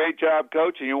did a great job,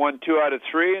 Coach, and you won 2 out of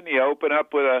 3, and you open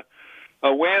up with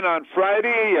a win on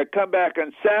Friday. You come back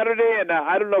on Saturday, and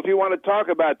I don't know if you want to talk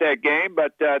about that game,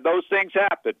 but those things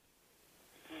happen.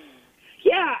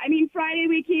 Yeah, Friday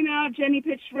we came out. Jenny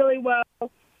pitched really well.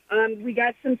 We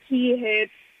got some key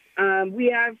hits. We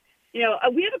have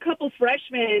a couple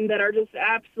freshmen that are just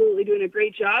absolutely doing a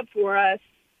great job for us.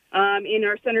 In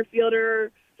our center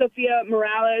fielder, Sophia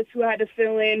Morales, who had to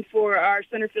fill in for our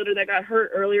center fielder that got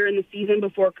hurt earlier in the season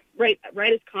before right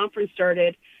as conference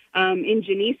started, in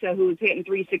Janisa, who was hitting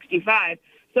 .365.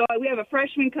 So we have a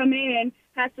freshman come in,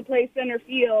 has to play center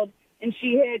field, and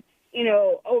she hit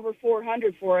over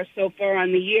 400 for us so far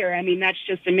on the year. That's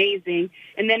just amazing.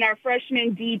 And then our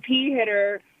freshman DP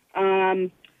hitter,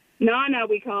 Nana,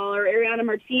 we call her, Ariana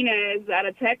Martinez out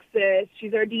of Texas.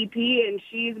 She's our DP, and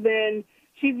she's been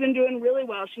doing really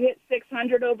well. She hit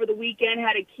 600 over the weekend,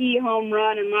 had a key home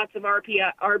run and lots of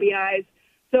RBIs.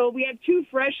 So we have 2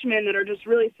 freshmen that are just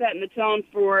really setting the tone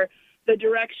for the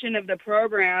direction of the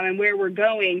program and where we're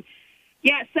going.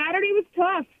 Yeah, Saturday was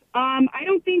tough. I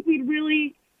don't think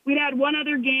we'd had one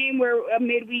other game, a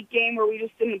midweek game where we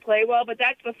just didn't play well, but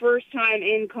that's the first time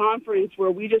in conference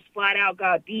where we just flat out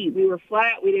got beat. We were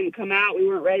flat. We didn't come out. We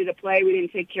weren't ready to play. We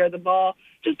didn't take care of the ball.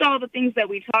 Just all the things that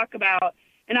we talk about.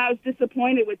 And I was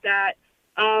disappointed with that.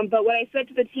 But what I said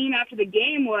to the team after the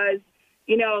game was,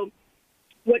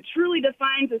 what truly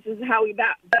defines us is how we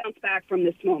bounce back from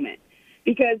this moment.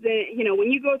 Because,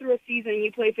 when you go through a season and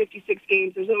you play 56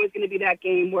 games, there's always going to be that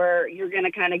game where you're going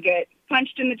to kind of get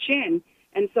punched in the chin.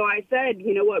 And so I said,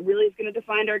 what really is going to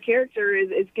define our character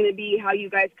is going to be how you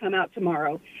guys come out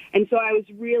tomorrow. And so I was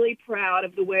really proud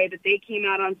of the way that they came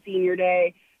out on senior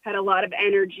day, had a lot of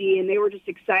energy, and they were just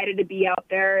excited to be out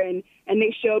there, and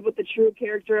they showed what the true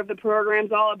character of the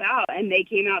program's all about, and they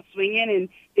came out swinging, and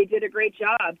they did a great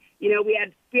job. We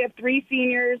have 3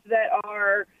 seniors that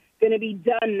are going to be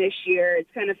done this year. It's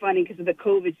kind of funny because of the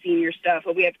COVID senior stuff,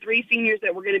 but we have 3 seniors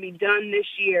that were going to be done this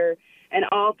year, and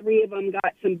all 3 of them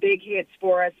got some big hits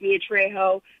for us. Mia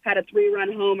Trejo had a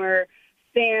 3-run homer.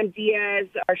 Sam Diaz,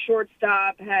 our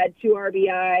shortstop, had 2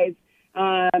 RBIs.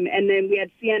 And then we had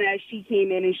Sienna, she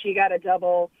came in and she got a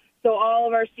double. So all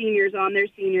of our seniors on their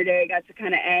senior day got to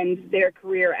kind of end their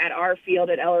career at our field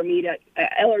at Eller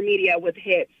Media with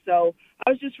hits. So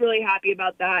I was just really happy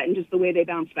about that and just the way they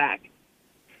bounced back.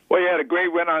 Well, you had a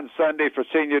great win on Sunday for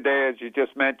Senior Day, as you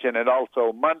just mentioned, and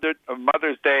also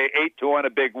Mother's Day, 8-1, a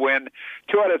big win,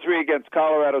 2 out of 3 against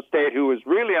Colorado State, who was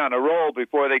really on a roll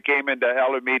before they came into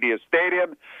Eller Media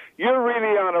Stadium. You're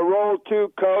really on a roll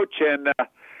too, Coach, and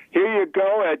here you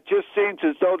go. It just seems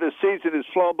as though this season has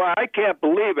flown by. I can't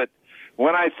believe it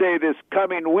when I say this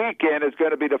coming weekend is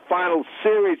going to be the final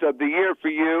series of the year for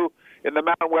you in the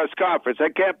Mountain West Conference. I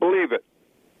can't believe it.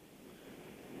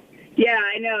 Yeah,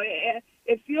 I know.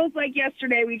 It feels like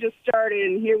yesterday we just started,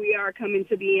 and here we are coming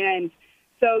to the end.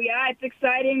 So, yeah, it's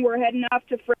exciting. We're heading off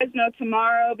to Fresno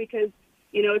tomorrow because,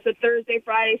 it's a Thursday,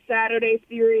 Friday, Saturday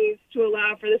series to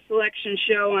allow for the selection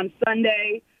show on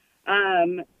Sunday.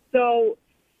 So,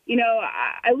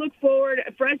 I look forward.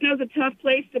 Fresno's a tough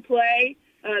place to play.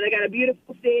 They got a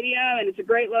beautiful stadium, and it's a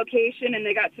great location, and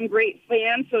they got some great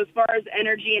fans. So as far as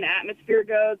energy and atmosphere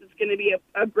goes, it's going to be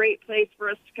a great place for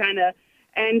us to kind of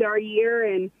end our year.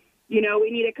 And, we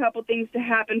need a couple things to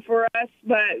happen for us,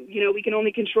 but, we can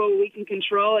only control what we can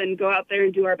control and go out there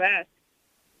and do our best.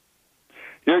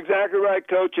 You're exactly right,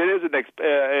 Coach. It is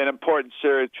an important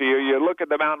series for you. You look at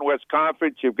the Mountain West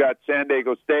Conference, you've got San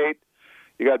Diego State,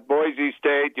 you got Boise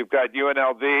State, you've got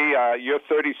UNLV. You're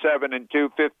 37-2,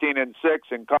 15-6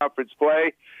 in conference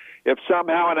play. If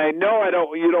somehow, and I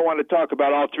know you don't want to talk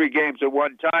about all 3 games at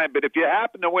one time, but if you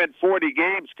happen to win 40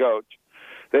 games, Coach,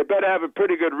 they better have a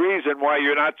pretty good reason why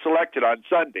you're not selected on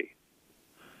Sunday.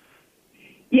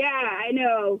 Yeah, I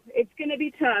know. It's going to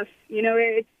be tough.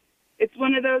 It's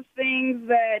one of those things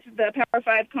that the Power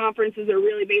 5 conferences are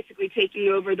really basically taking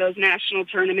over those national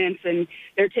tournaments, and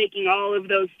they're taking all of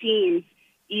those teams,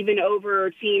 even over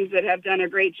teams that have done a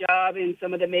great job in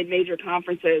some of the mid-major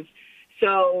conferences.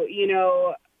 So,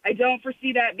 I don't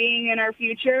foresee that being in our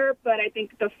future, but I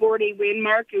think the 40-win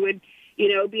mark, it would,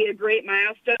 be a great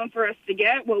milestone for us to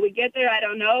get. Will we get there? I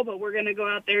don't know, but we're going to go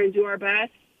out there and do our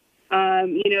best.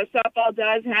 Softball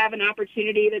does have an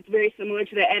opportunity that's very similar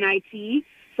to the NIT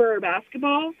for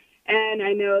basketball. And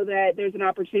I know that there's an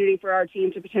opportunity for our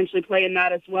team to potentially play in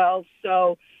that as well.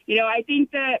 So, I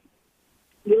think that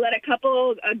we let a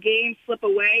couple of games slip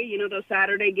away, those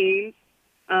Saturday games,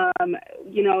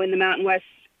 in the Mountain West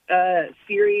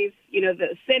series.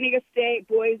 The San Diego State,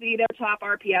 Boise, they're top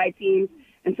RPI teams,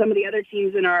 and some of the other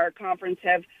teams in our conference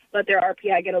have let their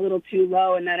RPI get a little too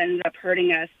low, and that ended up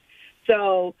hurting us.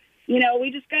 So,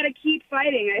 we just got to keep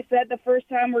fighting. I said the first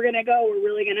time we're going to go, we're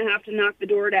really going to have to knock the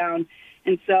door down.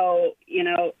 And so,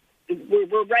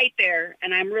 we're right there,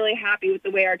 and I'm really happy with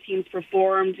the way our team's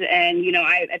performed. And,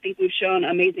 I think we've shown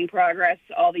amazing progress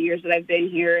all the years that I've been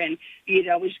here, and, we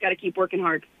just got to keep working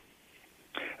hard.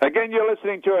 Again, you're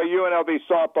listening to a UNLV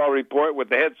softball report with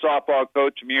the head softball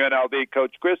coach from UNLV,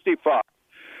 Coach Christy Fox.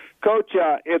 Coach,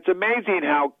 it's amazing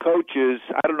how coaches,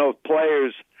 I don't know if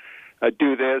players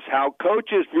do this, how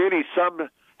coaches really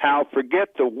somehow forget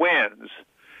the wins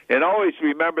and always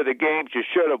remember the games you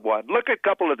should have won. Look at a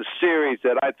couple of the series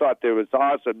that I thought there was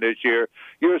awesome this year.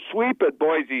 Your sweep at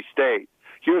Boise State.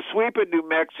 Your sweep at New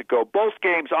Mexico. Both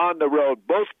games on the road.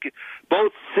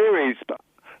 Both series,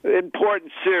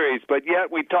 important series. But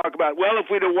yet we talk about, well, if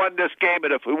we'd have won this game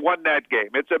and if we won that game.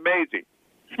 It's amazing.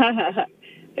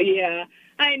 Yeah,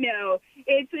 I know.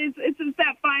 It's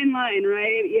that fine line,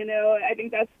 right? I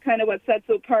think that's kind of what sets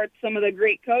apart some of the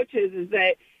great coaches is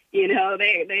that,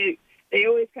 they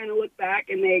always kind of look back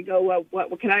and they go, well,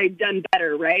 what could I have done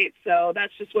better, right? So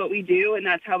that's just what we do, and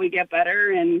that's how we get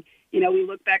better. And, we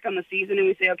look back on the season and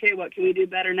we say, okay, what can we do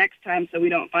better next time so we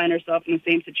don't find ourselves in the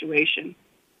same situation?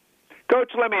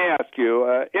 Coach, let me ask you,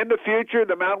 in the future,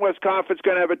 the Mountain West Conference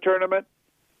going to have a tournament?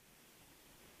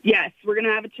 Yes, we're going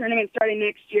to have a tournament starting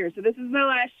next year. So this is the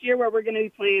last year where we're going to be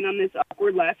playing on this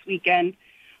awkward last weekend.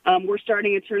 We're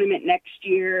starting a tournament next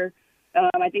year.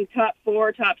 I think top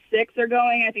 4, top 6 are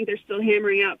going. I think they're still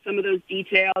hammering out some of those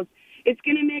details. It's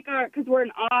going to make because we're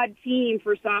an odd team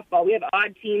for softball. We have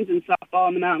odd teams in softball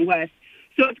in the Mountain West.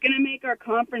 So it's going to make our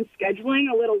conference scheduling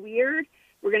a little weird.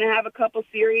 We're going to have a couple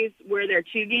series where they're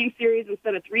 2-game series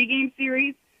instead of 3-game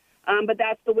series. But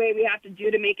that's the way we have to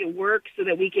do to make it work so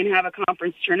that we can have a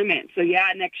conference tournament. So,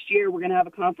 next year we're going to have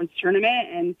a conference tournament,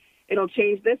 and it'll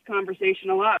change this conversation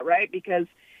a lot, right? Because,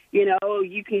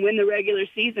 you can win the regular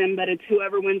season, but it's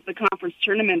whoever wins the conference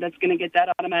tournament that's going to get that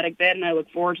automatic bid, and I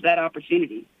look forward to that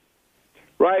opportunity.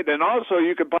 Right, and also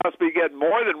you could possibly get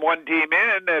more than one team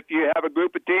in if you have a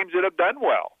group of teams that have done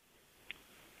well.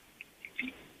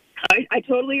 I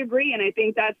totally agree, and I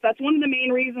think that's one of the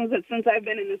main reasons that since I've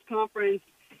been in this conference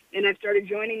and I've started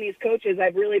joining these coaches,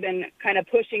 I've really been kind of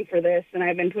pushing for this, and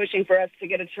I've been pushing for us to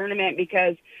get a tournament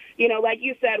because, like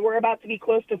you said, we're about to be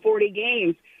close to 40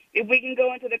 games. If we can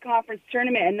go into the conference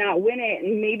tournament and not win it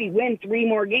and maybe win 3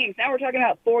 more games, now we're talking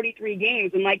about 43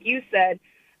 games. And like you said,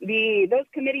 those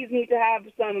committees need to have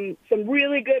some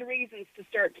really good reasons to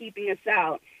start keeping us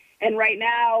out. And right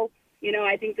now,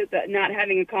 I think that not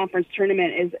having a conference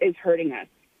tournament is hurting us.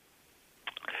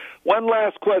 One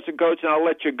last question, Coach, and I'll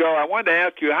let you go. I wanted to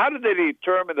ask you, how do they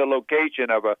determine the location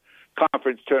of a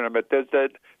conference tournament? Does the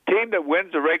team that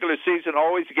wins the regular season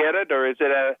always get it, or is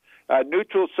it a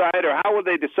neutral site, or how will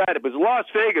they decide it? Because Las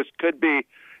Vegas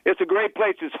it's a great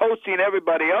place. It's hosting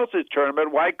everybody else's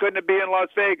tournament. Why couldn't it be in Las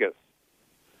Vegas?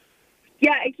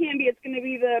 Yeah, it can be. It's going to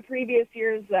be the previous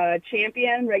year's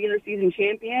champion, regular season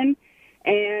champion.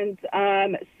 And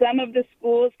some of the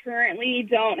schools currently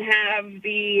don't have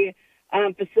the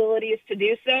facilities to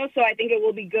do so. So I think it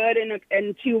will be good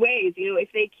in 2 ways.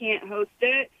 If they can't host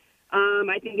it,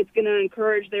 I think it's going to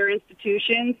encourage their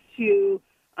institutions to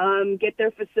get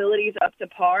their facilities up to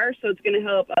par. So it's going to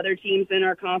help other teams in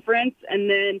our conference. And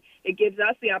then it gives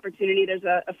us the opportunity. There's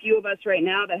a few of us right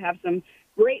now that have some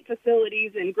great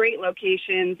facilities and great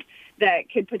locations that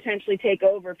could potentially take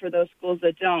over for those schools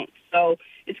that don't. So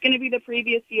it's going to be the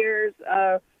previous year's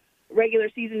regular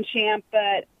season champ,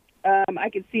 but I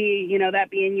could see,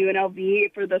 that being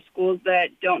UNLV for the schools that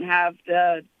don't have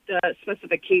the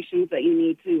specifications that you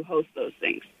need to host those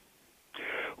things.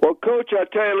 Well, Coach, I'll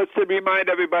tell you, let's remind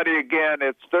everybody again,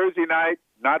 it's Thursday night,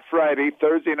 not Friday,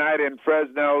 Thursday night in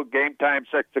Fresno, game time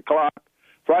 6 o'clock.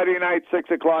 Friday night,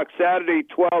 6 o'clock, Saturday,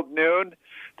 12 noon.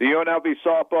 The UNLV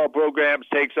softball programs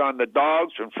takes on the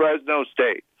Dogs from Fresno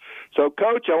State. So,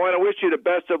 Coach, I want to wish you the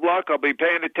best of luck. I'll be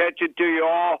paying attention to you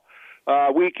all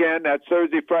weekend. That's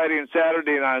Thursday, Friday, and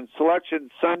Saturday. And on Selection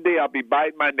Sunday, I'll be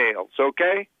biting my nails,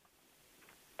 okay?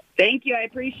 Thank you. I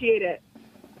appreciate it.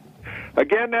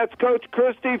 Again, that's Coach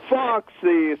Christy Fox,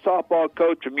 the softball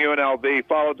coach from UNLV.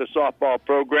 Follow the softball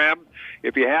program.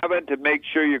 If you haven't, make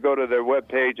sure you go to their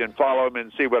webpage and follow them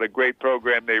and see what a great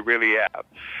program they really have.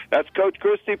 That's Coach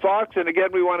Christy Fox. And again,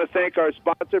 we want to thank our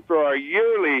sponsor for our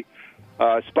yearly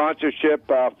sponsorship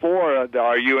for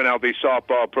our UNLV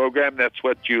softball program. That's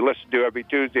what you listen to every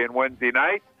Tuesday and Wednesday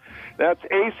night. That's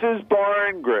Aces Bar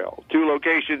and Grill, 2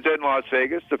 locations in Las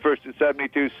Vegas. The first at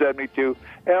 7272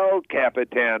 El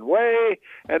Capitan Way,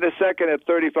 and the second at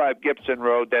 35 Gibson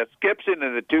Road. That's Gibson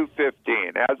in the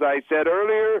 215. As I said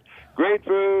earlier, great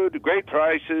food, great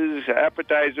prices,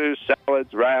 appetizers,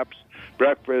 salads, wraps,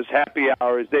 breakfast, happy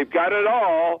hours. They've got it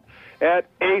all at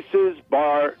Aces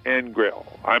Bar and Grill.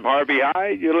 I'm Harvey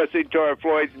Hyde. You're listening to our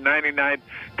Floyd's 99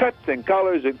 Cuts and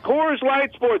Colors and Coors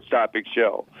Light Sports Topic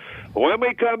Show. When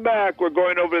we come back, we're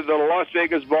going over to the Las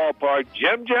Vegas ballpark.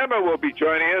 Jim Gemma will be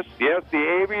joining us. Yes, the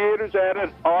Aviators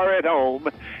are at home,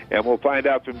 and we'll find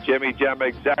out from Jimmy Gemma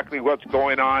exactly what's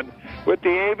going on with the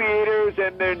Aviators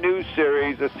and their new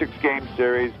series, a 6-game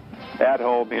series at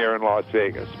home here in Las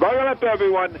Vegas. Buckle up,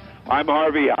 everyone. I'm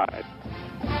Harvey Hyde.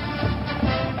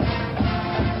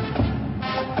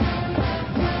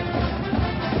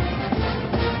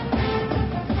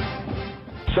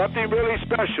 Something really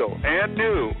special and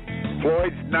new.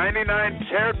 Floyd's 99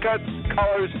 haircuts,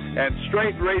 colors, and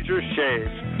straight razor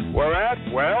shaves. We're at,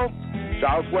 well,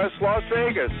 Southwest Las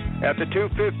Vegas at the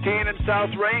 215 and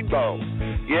South Rainbow.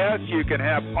 Yes, you can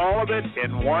have all of it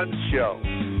in one show.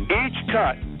 Each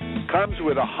cut comes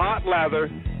with a hot lather,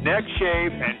 neck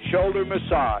shave, and shoulder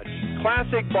massage.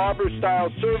 Classic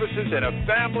barber-style services in a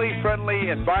family-friendly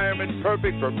environment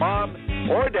perfect for mom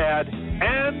or dad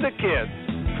and the kids.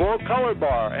 Full color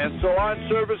bar and salon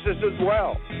services as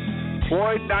well.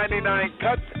 Floyd 99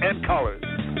 Cuts and Colors.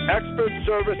 Expert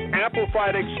service,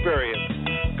 amplified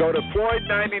experience. Go to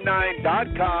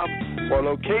Floyd99.com for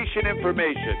location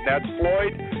information. That's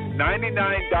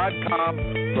Floyd99.com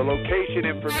for location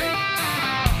information.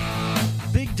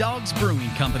 Big Dogs Brewing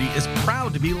Company is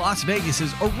proud to be Las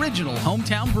Vegas's original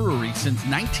hometown brewery since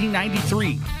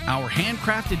 1993. Our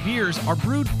handcrafted beers are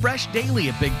brewed fresh daily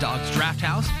at Big Dogs Draft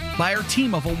House by our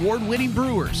team of award-winning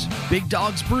brewers. Big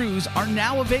Dogs brews are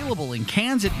now available in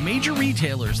cans at major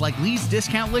retailers like Lee's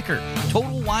Discount Liquor,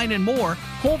 Total Wine and More,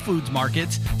 Whole Foods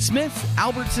Markets, Smith's,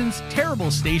 Albertsons,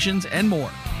 Terrible Stations, and more.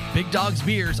 Big Dogs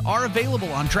beers are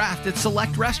available on draft at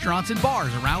select restaurants and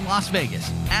bars around Las Vegas.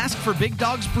 Ask for Big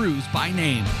Dogs Brews by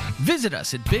name. Visit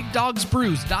us at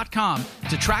BigDogsBrews.com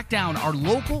to track down our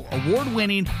local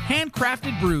award-winning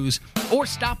handcrafted brews, or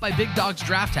stop by Big Dogs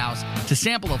Draft House to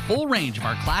sample a full range of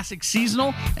our classic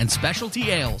seasonal and specialty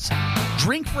ales.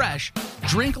 Drink fresh,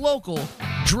 drink local,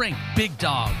 drink Big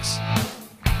Dogs.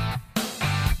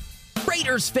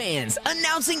 Raiders fans,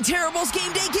 announcing Terrible's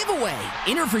Game Day giveaway.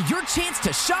 Enter for your chance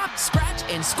to shop, scratch,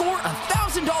 and score a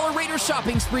 $1,000 Raiders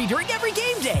shopping spree during every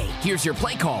game day. Here's your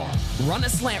play call. Run a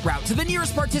slant route to the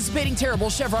nearest participating Terrible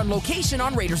Chevron location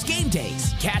on Raiders game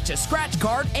days. Catch a scratch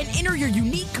card and enter your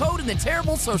unique code in the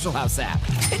Terrible Social House app.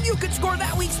 And you could score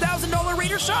that week's $1,000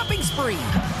 Raiders shopping spree.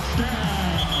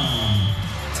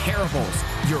 Terribles,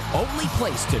 your only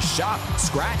place to shop,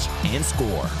 scratch, and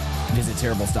score. Visit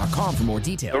Terribles.com for more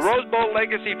details. The Rose Bowl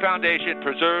Legacy Foundation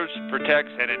preserves,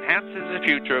 protects, and enhances the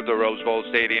future of the Rose Bowl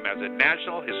Stadium as a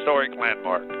National Historic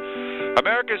Landmark.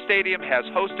 America's Stadium has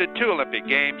hosted 2 Olympic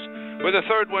Games, with a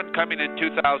 3rd one coming in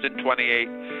 2028,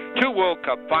 2 World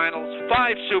Cup Finals,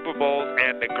 5 Super Bowls,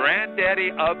 and the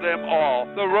granddaddy of them all,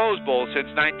 the Rose Bowl since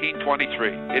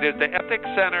 1923. It is the epic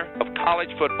center of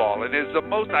college football and is the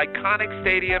most iconic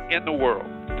stadium in the world.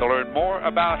 To learn more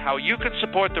about how you can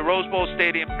support the Rose Bowl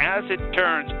Stadium as it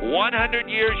turns 100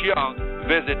 years young,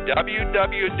 visit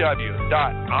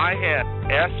www.inspire,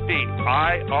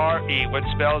 which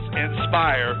spells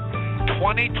inspire,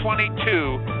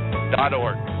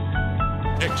 2022.org.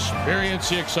 Experience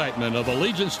the excitement of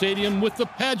Allegiant Stadium with the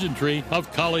pageantry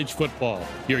of college football.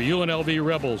 Your UNLV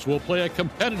Rebels will play a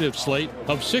competitive slate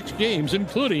of 6 games,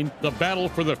 including the battle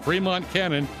for the Fremont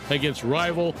Cannon against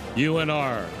rival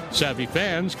UNR. Savvy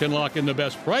fans can lock in the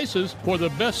best prices for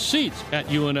the best seats at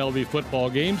UNLV football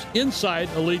games inside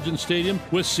Allegiant Stadium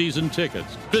with season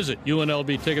tickets. Visit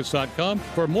UNLVtickets.com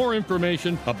for more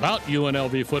information about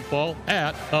UNLV football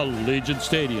at Allegiant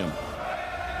Stadium.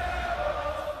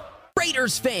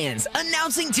 Raiders fans,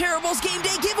 announcing Terrible's Game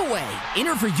Day giveaway.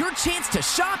 Enter for your chance to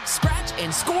shop, scratch,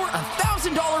 and score a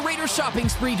 $1,000 Raiders shopping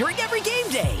spree during every game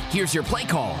day. Here's your play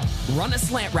call. Run a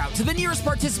slant route to the nearest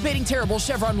participating Terrible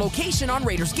Chevron location on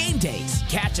Raiders game days.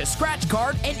 Catch a scratch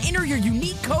card and enter your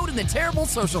unique code in the Terrible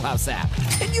Social House app.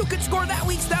 And you could score that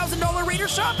week's $1,000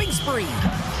 Raiders shopping spree.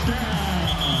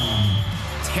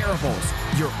 Terribles,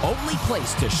 your only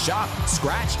place to shop,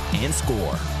 scratch, and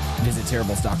score. Visit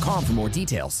Terribles.com for more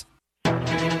details.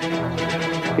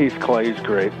 Heath Clay's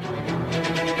great.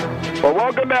 Well,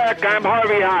 welcome back. I'm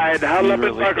Harvey Hyde. Huddle up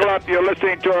and buckle up. You're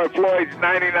listening to our Floyd's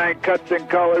 99 Cuts and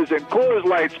Colors and Coors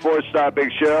Light Sports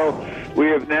Topic Show. We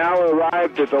have now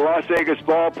arrived at the Las Vegas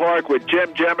ballpark with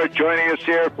Jim Gemmer joining us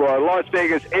here for our Las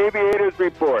Vegas Aviators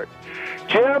report.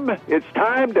 Jim, it's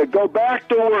time to go back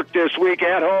to work this week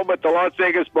at home at the Las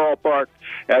Vegas ballpark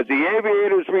as the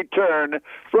Aviators return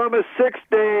from a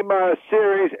 6-game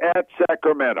series at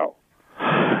Sacramento.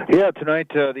 Yeah,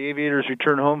 tonight the Aviators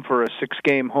return home for a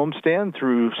 6-game homestand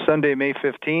through Sunday, May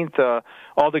 15th.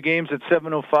 All the games at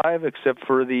 7:05 except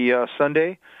for the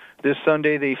Sunday. This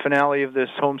Sunday, the finale of this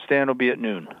homestand will be at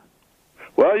noon.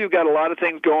 Well, you've got a lot of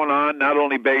things going on, not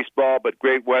only baseball, but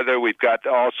great weather. We've got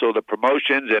also the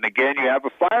promotions, and again, you have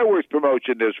a fireworks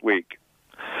promotion this week.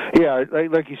 Yeah,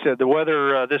 like you said, the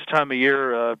weather this time of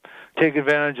year, take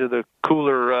advantage of the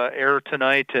cooler air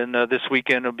tonight, and this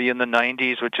weekend will be in the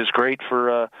 90s, which is great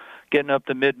for getting up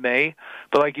to mid-May.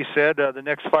 But like you said, the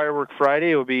next Firework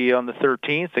Friday will be on the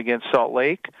 13th against Salt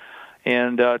Lake,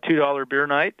 and $2 beer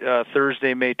night,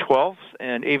 Thursday, May 12th,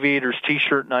 and Aviators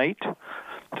T-shirt night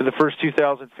to the first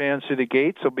 2,000 fans through the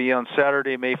gates will be on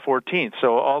Saturday, May 14th.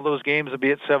 So all those games will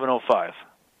be at 7:05.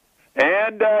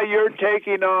 And you're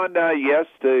taking on,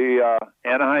 the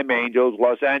Anaheim Angels,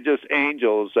 Los Angeles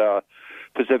Angels,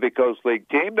 Pacific Coast League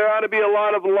team. There ought to be a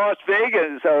lot of Las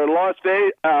Vegas or Los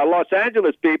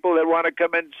Angeles people that want to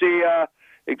come and see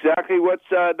exactly what's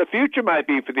the future might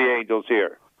be for the Angels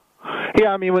here.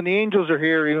 Yeah, I mean, when the Angels are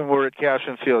here, even we're at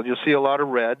Cashman Field, you'll see a lot of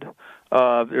red.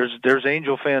 There's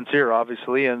Angel fans here,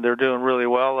 obviously, and they're doing really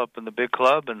well up in the big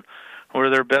club. And one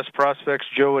of their best prospects,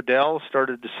 Joe Adell,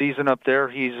 started the season up there.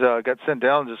 He's got sent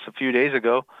down just a few days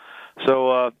ago.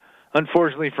 So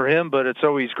unfortunately for him, but it's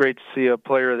always great to see a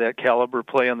player of that caliber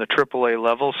play on the AAA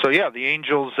level. So, yeah, the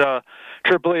Angels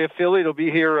AAA affiliate will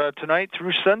be here tonight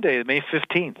through Sunday, May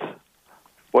 15th.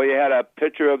 Well, you had a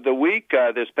pitcher of the week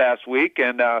this past week,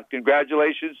 and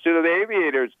congratulations to the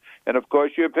Aviators, and, of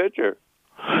course, your pitcher.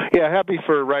 Yeah, happy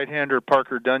for right-hander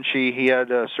Parker Dunshee. He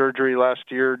had surgery last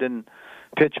year, didn't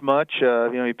pitch much.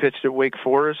 He pitched at Wake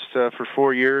Forest for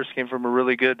 4 years, came from a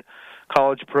really good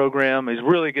college program. He's a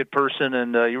really good person,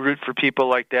 and you root for people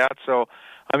like that. So,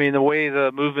 I mean, the way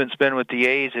the movement's been with the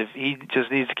A's, if he just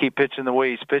needs to keep pitching the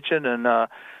way he's pitching, and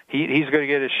he's going to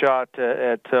get a shot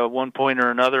at one point or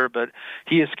another, but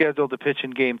he is scheduled to pitch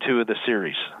in Game 2 of the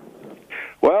series.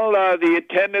 Well, the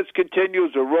attendance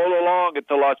continues to roll along at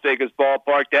the Las Vegas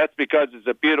ballpark. That's because it's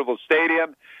a beautiful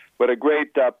stadium with a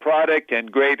great product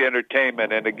and great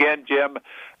entertainment. And again, Jim,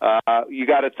 you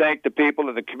got to thank the people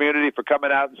in the community for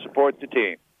coming out and support the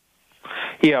team.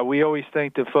 Yeah, we always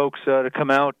thank the folks to come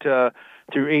out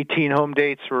through 18 home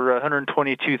dates for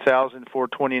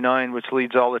 122,429, which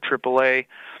leads all the AAA.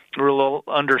 We're a little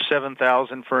under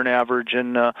 7,000 for an average,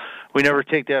 and we never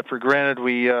take that for granted.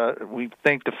 We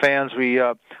thank the fans.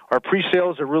 Our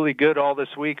pre-sales are really good all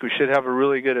this week. We should have a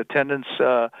really good attendance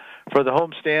for the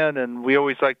homestand, and we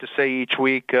always like to say each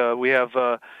week we have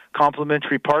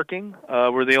complimentary parking.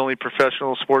 We're the only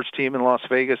professional sports team in Las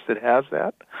Vegas that has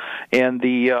that, and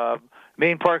the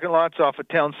main parking lot's off of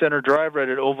Town Center Drive right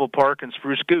at Oval Park and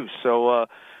Spruce Goose. So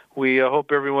we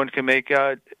hope everyone can make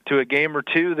to a game or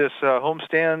two this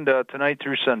homestand tonight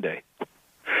through Sunday.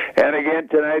 And again,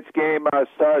 tonight's game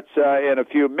starts in a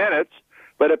few minutes.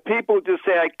 But if people just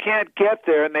say, I can't get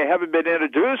there, and they haven't been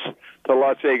introduced to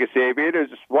Las Vegas Aviators,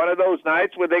 it's one of those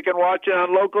nights where they can watch it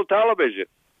on local television.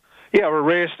 Yeah, we're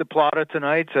Reyes de Plata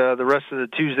tonight. The rest of the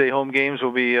Tuesday home games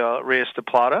will be Reyes de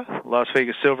Plata. Las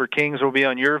Vegas Silver Kings will be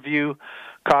on YourView.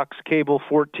 Cox Cable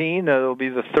 14. It'll be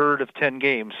the third of 10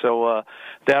 games. So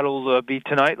that'll be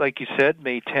tonight, like you said,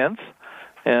 May 10th.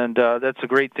 And that's a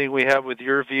great thing we have with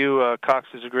YourView.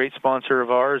 Cox is a great sponsor of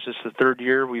ours. It's the third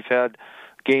year we've had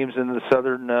games in the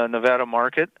southern Nevada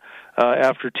market.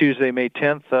 After Tuesday, May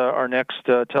 10th, our next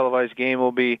televised game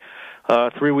will be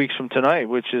 3 weeks from tonight,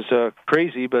 which is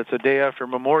crazy, but it's a day after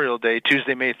Memorial Day,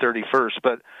 Tuesday, May 31st.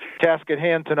 But task at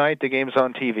hand tonight, the game's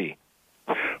on TV.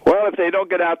 Well, if they don't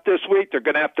get out this week, they're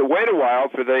going to have to wait a while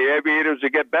for the Aviators to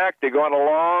get back. They go on a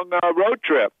long road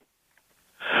trip.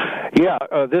 Yeah,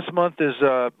 this month is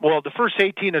the first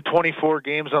 18 to 24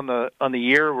 games on the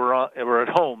year we're at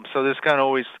home, so this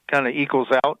always equals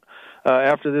out.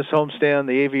 After this homestand,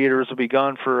 the Aviators will be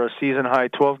gone for a season-high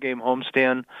 12-game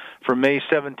homestand from May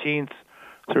 17th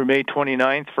through May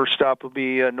 29th. First stop will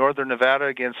be Northern Nevada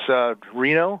against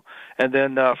Reno, and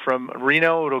then from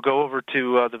Reno it'll go over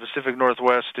to the Pacific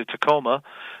Northwest to Tacoma.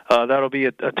 That'll be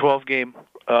a 12-game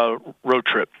road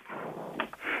trip.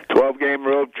 12-game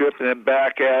road trip, and then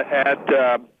back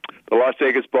at the Las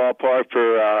Vegas ballpark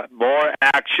for more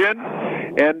action.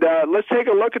 And let's take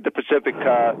a look at the Pacific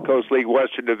Coast League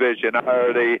Western Division.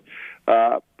 Really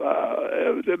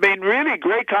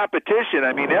great competition.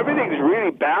 I mean, everything's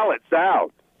really balanced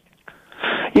out.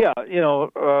 Yeah,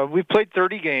 we've played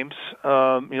 30 games.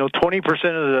 20% of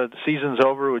the season's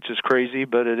over, which is crazy,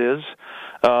 but it is.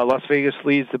 Las Vegas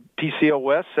leads the PCL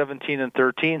West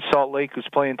 17-13. Salt Lake, who's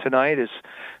playing tonight, is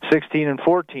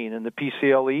 16-14. In the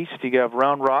PCL East, you have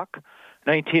Round Rock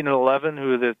 19-11,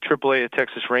 who are the AAA of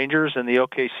Texas Rangers, and the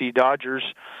OKC Dodgers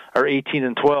are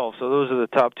 18-12. So those are the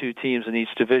top two teams in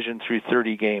each division through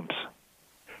 30 games.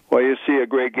 Well, you see a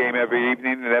great game every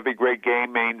evening, and every great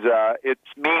game means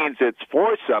it's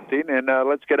for something. And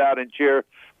let's get out and cheer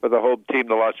for the home team,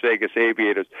 the Las Vegas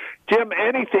Aviators. Jim,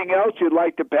 anything else you'd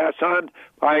like to pass on?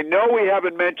 I know we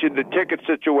haven't mentioned the ticket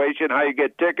situation, how you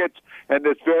get tickets, and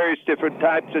there's various different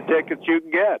types of tickets you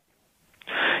can get.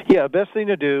 Yeah, best thing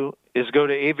to do is go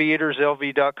to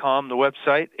aviatorslv.com, the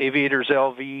website,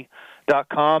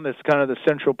 aviatorslv.com. It's kind of the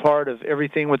central part of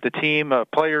everything with the team,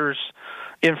 players,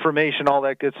 information, all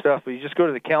that good stuff. But you just go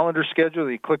to the calendar schedule,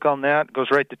 you click on that, it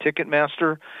goes right to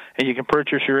Ticketmaster, and you can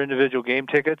purchase your individual game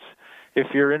tickets.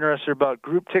 If you're interested about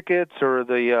group tickets or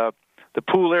the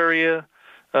pool area,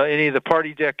 any of the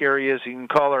party deck areas, you can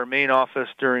call our main office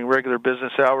during regular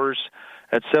business hours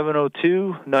at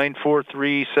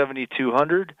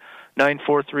 702-943-7200,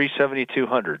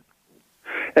 943-7200.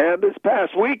 And this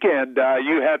past weekend,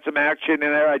 you had some action in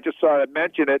there. I just saw it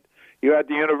mention it. You had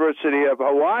the University of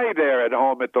Hawaii there at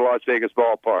home at the Las Vegas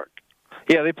ballpark.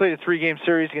 Yeah, they played a 3-game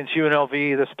series against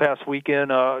UNLV this past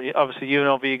weekend. Obviously,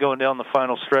 UNLV going down the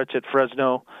final stretch at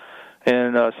Fresno,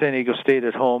 and San Diego State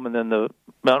at home, and then the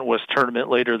Mountain West tournament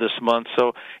later this month.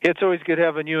 So it's always good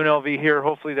having UNLV here.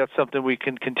 Hopefully that's something we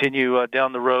can continue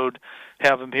down the road,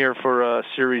 have them here for a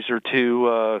series or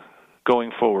two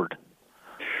going forward.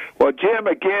 Well, Jim,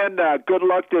 again, good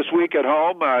luck this week at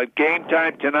home. Game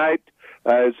time tonight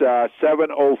is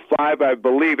 7:05, I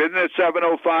believe. Isn't it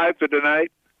 7:05 for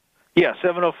tonight? Yeah,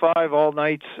 7:05 all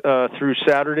nights through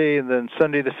Saturday, and then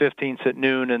Sunday the 15th at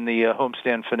noon in the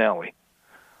homestand finale.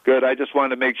 Good. I just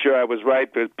wanted to make sure I was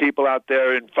right. There's people out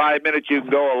there. In 5 minutes, you can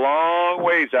go a long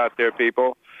ways out there,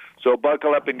 people. So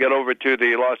buckle up and get over to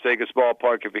the Las Vegas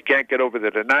ballpark. If you can't get over there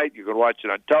tonight, you can watch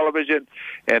it on television.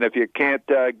 And if you can't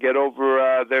get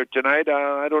over there tonight,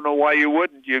 I don't know why you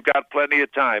wouldn't. You've got plenty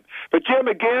of time. But, Jim,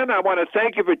 again, I want to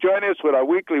thank you for joining us with our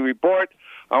weekly report.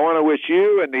 I want to wish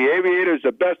you and the Aviators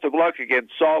the best of luck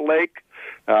against Salt Lake,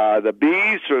 the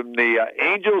Bees from the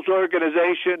Angels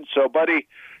organization. So, buddy,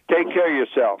 take care of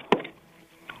yourself.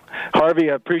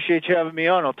 Harvey, I appreciate you having me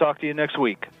on. I'll talk to you next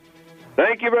week.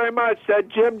 Thank you very much. That's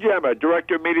Jim Gemma,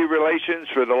 Director of Media Relations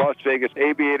for the Las Vegas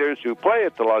Aviators, who play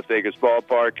at the Las Vegas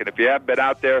ballpark. And if you haven't been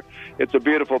out there, it's a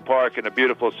beautiful park and a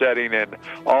beautiful setting, and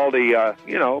all the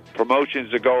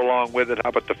promotions that go along with it. How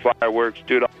about the fireworks,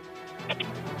 dude?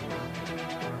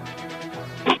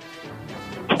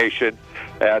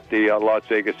 At the Las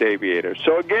Vegas Aviators.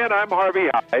 So again, I'm Harvey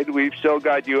Hyde. We've still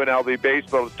got UNLV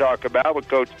baseball to talk about with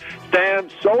Coach Stan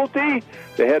Solte,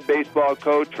 the head baseball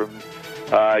coach from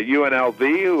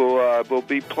UNLV, who will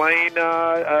be playing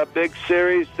a big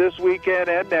series this weekend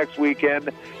and next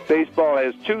weekend. Baseball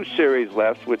has 2 series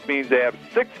left, which means they have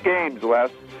 6 games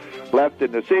left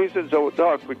in the season, so we'll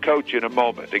talk with Coach in a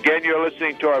moment. Again, you're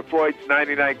listening to our Floyd's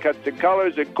 99 Cuts and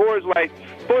Colors and Coors Light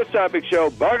Sports Topic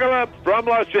Show. Buckle up from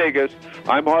Las Vegas.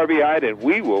 I'm Harvey Hyde, and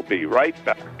we will be right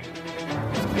back.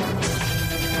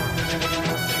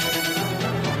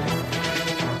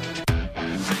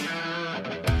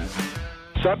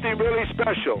 Something really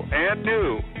special and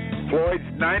new. Floyd's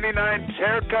 99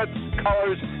 haircuts,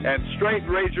 colors, and straight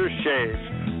razor shaves.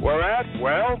 We're at,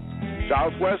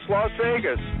 Southwest Las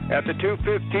Vegas at the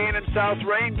 215 and South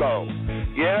Rainbow.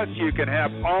 Yes, you can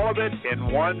have all of it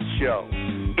in one show.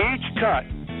 Each cut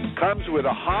comes with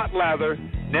a hot lather,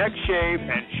 neck shave,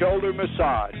 and shoulder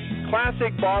massage.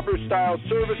 Classic barber-style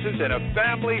services in a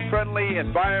family-friendly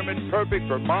environment perfect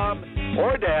for mom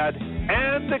or dad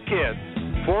and the kids.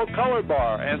 Full color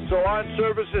bar and salon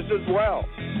services as well.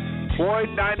 Floyd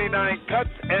 99 Cuts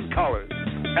and Colors.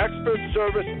 Expert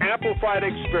service, amplified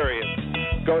experience.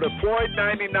 Go to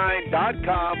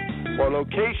Floyd99.com for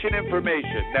location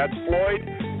information. That's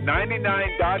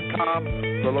Floyd99.com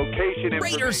for location information.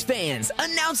 Raiders fans,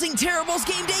 announcing Terrible's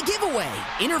Game Day giveaway.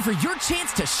 Enter for your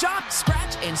chance to shop,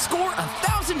 scratch, and score a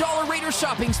 $1,000 Raiders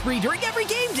shopping spree during every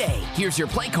game day. Here's your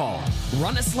play call.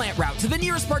 Run a slant route to the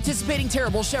nearest participating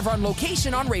Terrible Chevron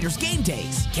location on Raiders game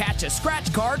days. Catch a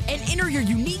scratch card and enter your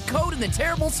unique code in the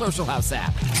Terrible Social House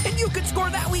app. And you could score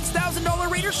that week's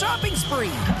 $1,000 Raiders shopping spree.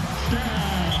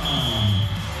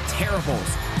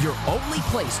 Terribles, your only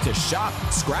place to shop,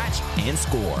 scratch, and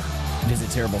score. Visit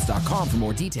Terribles.com for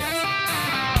more details.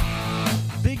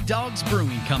 Big Dogs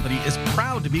Brewing Company is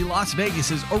proud to be Las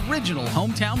Vegas's original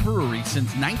hometown brewery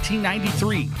since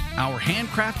 1993. Our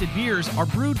handcrafted beers are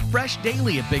brewed fresh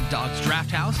daily at Big Dogs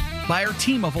Draft House by our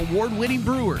team of award-winning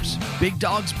brewers. Big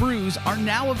Dogs brews are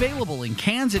now available in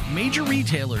cans at major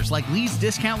retailers like Lee's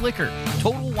Discount Liquor,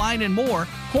 Total Wine and More,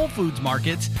 Whole Foods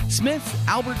Markets, Smith's,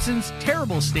 Albertsons,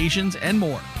 Terrible Stations, and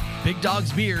more. Big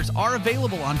Dogs beers are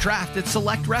available on draft at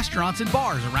select restaurants and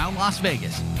bars around Las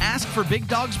Vegas. Ask for Big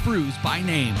Dogs Brews by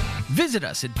name. Visit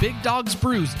us at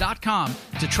BigDogsBrews.com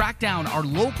to track down our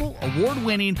local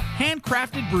award-winning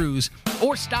handcrafted brews,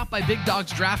 or stop by Big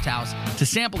Dogs Draft House to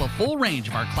sample a full range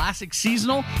of our classic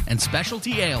seasonal and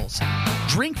specialty ales.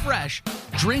 Drink fresh,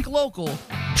 drink local,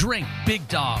 drink Big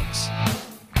Dogs.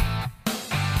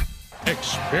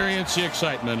 Experience the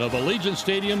excitement of Allegiant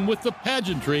Stadium with the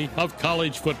pageantry of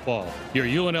college football. Your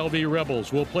UNLV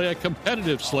Rebels will play a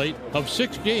competitive slate of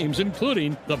 6 games,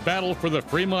 including the battle for the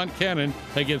Fremont Cannon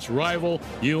against rival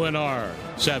UNR.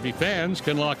 Savvy fans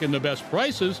can lock in the best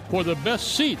prices for the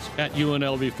best seats at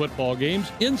UNLV football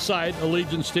games inside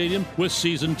Allegiant Stadium with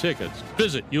season tickets.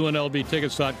 Visit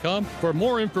UNLVtickets.com for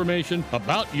more information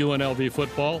about UNLV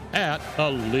football at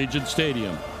Allegiant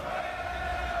Stadium.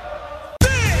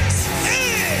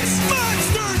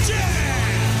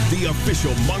 The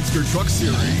official Monster Truck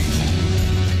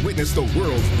Series. Witness the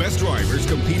world's best drivers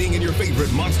competing in your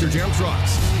favorite Monster Jam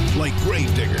trucks, like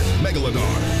Gravedigger,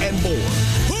 Megalodon, and more.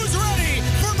 Who's ready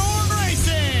for more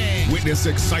racing? Witness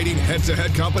exciting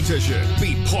head-to-head competition.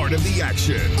 Be part of the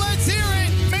action. Let's hear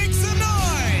it. Make some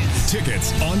noise.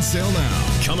 Tickets on sale now.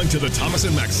 Coming to the Thomas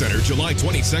 & Mack Center July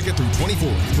 22nd through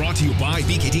 24th. Brought to you by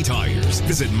BKT Tires.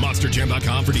 Visit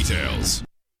monsterjam.com for details.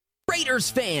 Raiders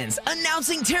fans,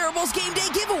 announcing Terrible's Game Day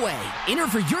giveaway. Enter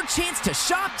for your chance to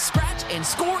shop, scratch, and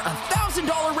score a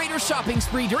 $1,000 Raiders shopping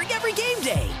spree during every game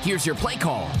day. Here's your play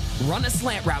call. Run a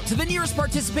slant route to the nearest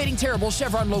participating Terrible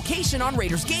Chevron location on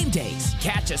Raiders game days.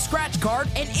 Catch a scratch card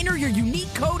and enter your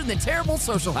unique code in the Terrible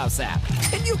Social House app.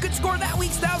 And you could score that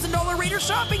week's $1,000 Raiders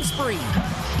shopping spree.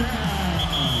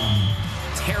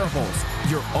 Terribles,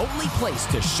 your only place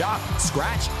to shop,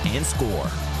 scratch, and score.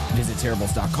 Visit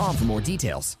Terribles.com for more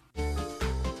details.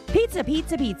 Pizza,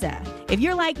 pizza, pizza. If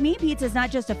you're like me, pizza's not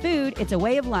just a food, it's a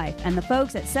way of life, and the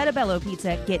folks at Settebello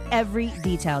Pizza get every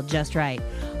detail just right.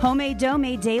 Homemade dough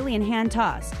made daily and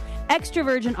hand-tossed. Extra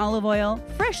virgin olive oil,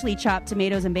 freshly chopped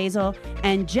tomatoes and basil,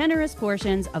 and generous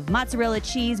portions of mozzarella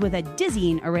cheese with a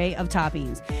dizzying array of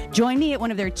toppings. Join me at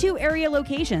one of their 2 area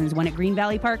locations, one at Green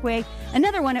Valley Parkway,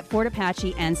 another one at Fort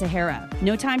Apache and Sahara.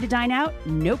 No time to dine out?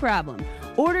 No problem.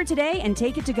 Order today and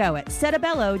take it to go at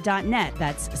settebello.net.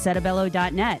 That's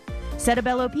settebello.net.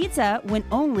 Settebello Pizza, when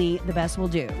only the best will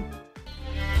do.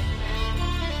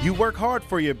 You work hard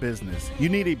for your business. You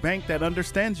need a bank that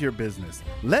understands your business.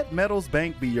 Let Metals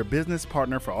Bank be your business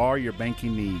partner for all your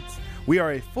banking needs. We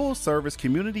are a full-service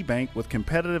community bank with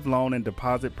competitive loan and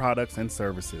deposit products and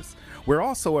services. We're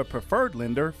also a preferred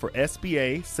lender for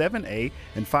SBA, 7A,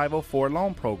 and 504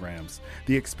 loan programs.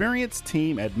 The experienced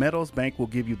team at Metals Bank will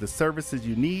give you the services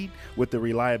you need with the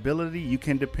reliability you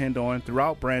can depend on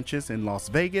throughout branches in Las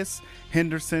Vegas,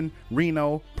 Henderson,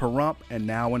 Reno, Pahrump, and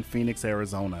now in Phoenix,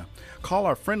 Arizona. Call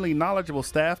our friendly, knowledgeable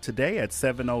staff today at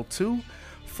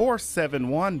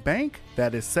 702-471-BANK,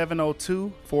 that is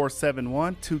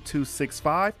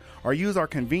 702-471-2265, or use our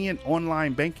convenient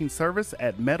online banking service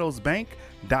at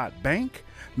metalsbank.bank.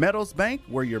 Metals Bank,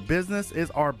 where your business is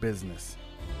our business.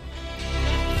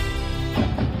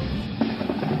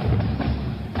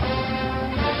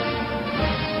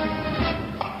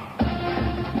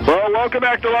 Well, welcome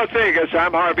back to Las Vegas.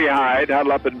 I'm Harvey Hyde.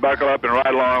 Huddle up and buckle up and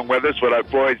ride along with us with our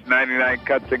Floyd's 99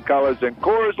 Cuts and Colors and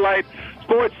Coors Light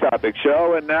Sports Topic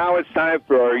Show. And now it's time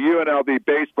for our UNLV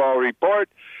Baseball Report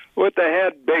with the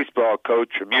head baseball coach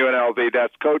from UNLV.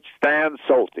 That's Coach Stan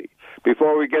Solty.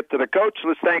 Before we get to the coach,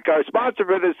 let's thank our sponsor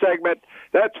for this segment.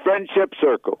 That's Friendship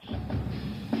Circles.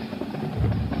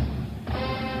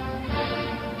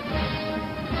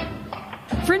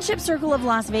 Friendship Circle of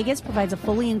Las Vegas provides a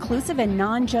fully inclusive and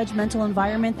non-judgmental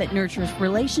environment that nurtures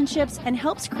relationships and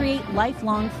helps create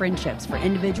lifelong friendships for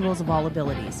individuals of all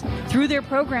abilities. Through their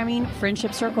programming,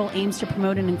 Friendship Circle aims to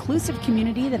promote an inclusive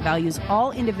community that values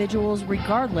all individuals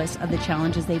regardless of the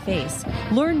challenges they face.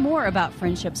 Learn more about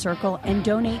Friendship Circle and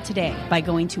donate today by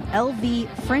going to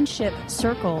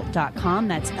lvfriendshipcircle.com.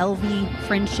 That's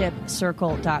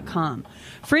lvfriendshipcircle.com.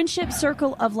 Friendship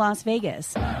Circle of Las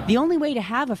Vegas. The only way to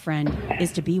have a friend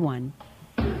is to be one.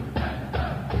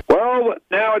 Well, Well,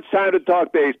 now it's time to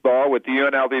talk baseball with the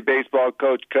UNLV baseball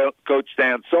coach, Coach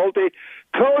Stan Solty.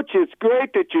 Coach, it's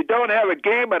great that you don't have a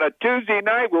game on a Tuesday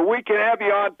night where we can have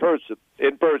you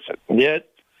in person. Yeah,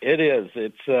 it is.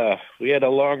 It's we had a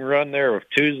long run there of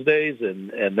Tuesdays,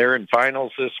 and they're in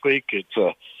finals this week. It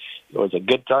was a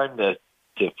good time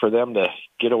for them to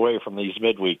get away from these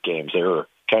midweek games. They were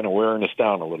kind of wearing us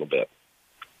down a little bit.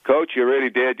 Coach, you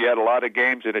really did. You had a lot of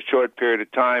games in a short period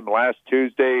of time. Last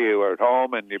Tuesday, you were at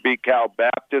home, and you beat Cal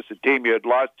Baptist, a team you had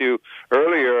lost to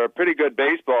earlier, a pretty good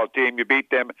baseball team. You beat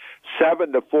them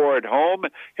 7-4 at home.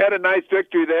 Had a nice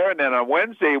victory there, and then on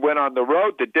Wednesday, you went on the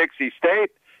road to Dixie State.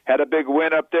 Had a big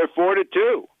win up there,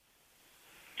 4-2.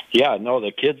 Yeah, no,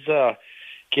 the kids,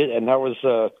 and that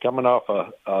was coming off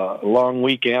a long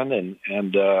weekend, and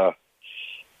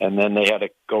then they had to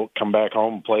come back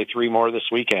home and play 3 more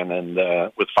this weekend. And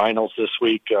with finals this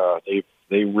week,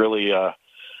 they really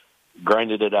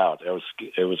grinded it out.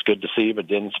 It was good to see, but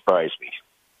didn't surprise me.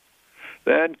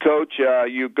 Then, Coach,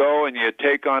 you go and you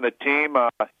take on a team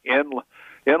in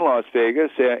Las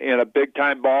Vegas in a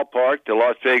big-time ballpark, the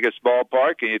Las Vegas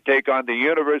ballpark, and you take on the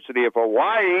University of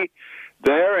Hawaii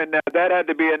there, and that had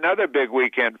to be another big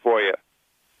weekend for you.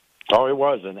 Oh, it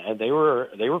was, and they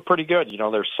were pretty good. You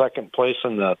know, they're second place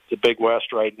in the Big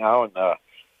West right now, and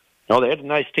they had a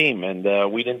nice team,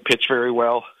 and we didn't pitch very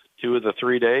well 2 of the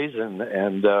 3 days,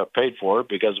 and paid for it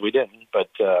because we didn't. But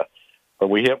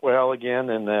we hit well again,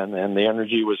 and the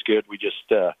energy was good. We just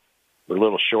were a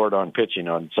little short on pitching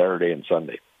on Saturday and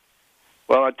Sunday.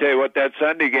 Well, I'll tell you what, that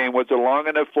Sunday game, was it long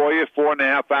enough for you?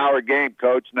 4.5-hour game,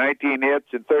 Coach, 19 hits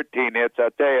and 13 hits.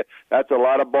 I'll tell you, that's a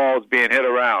lot of balls being hit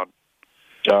around.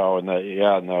 Oh, and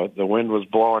the wind was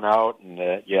blowing out, and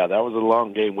that was a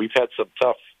long game. We've had some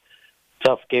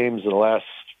tough games in the last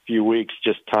few weeks,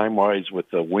 just time-wise, with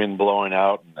the wind blowing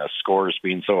out and the scores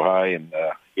being so high. And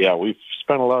we've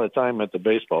spent a lot of time at the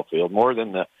baseball field, more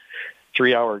than the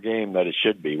 3-hour game that it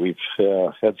should be. We've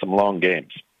had some long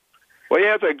games. Well, you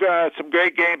had some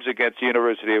great games against the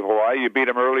University of Hawaii. You beat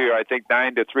them earlier, I think,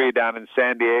 9-3 down in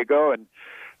San Diego, and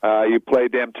you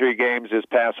played them 3 games this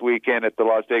past weekend at the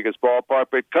Las Vegas ballpark.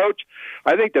 But, Coach,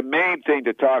 I think the main thing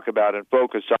to talk about and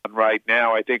focus on right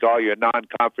now, I think all your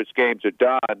non-conference games are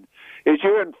done, is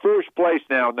you're in first place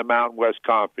now in the Mountain West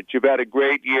Conference. You've had a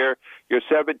great year. You're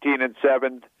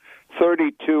 17-7,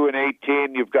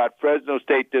 32-18. You've got Fresno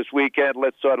State this weekend.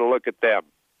 Let's sort of look at them.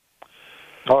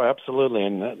 Oh, absolutely.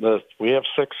 And we have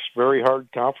 6 very hard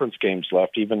conference games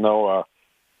left, even though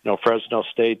Fresno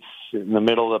State's in the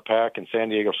middle of the pack and San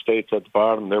Diego State's at the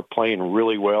bottom. They're playing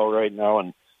really well right now,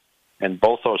 and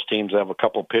both those teams have a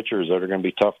couple pitchers that are going to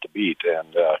be tough to beat.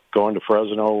 And going to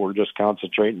Fresno, we're just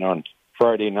concentrating on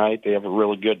Friday night. They have a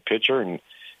really good pitcher, and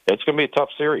it's going to be a tough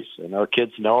series. And our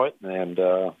kids know it, and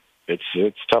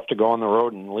it's tough to go on the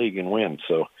road in the league and win.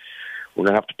 So we're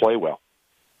going to have to play well.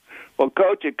 Well,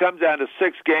 Coach, it comes down to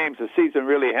 6 games. The season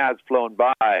really has flown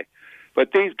by.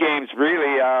 But these games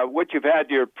really, what you've had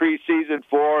your preseason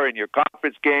for and your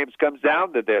conference games comes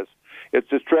down to this.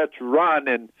 It's a stretch run,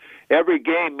 and every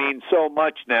game means so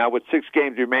much now with 6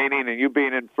 games remaining and you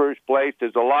being in first place.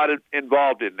 There's a lot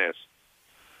involved in this.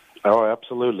 Oh,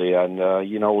 absolutely. And,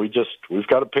 we've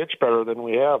got to pitch better than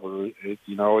we have.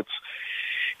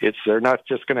 They're not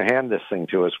just going to hand this thing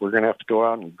to us. We're going to have to go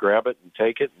out and grab it and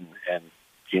take it and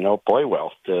play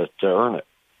well to earn it.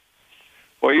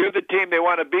 Well, you're the team they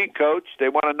want to beat, Coach. They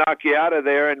want to knock you out of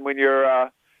there, and when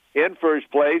you're in first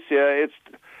place,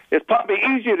 it's probably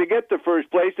easier to get to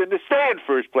first place than to stay in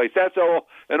first place. That's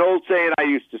an old saying I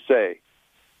used to say.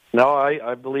 No,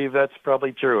 I believe that's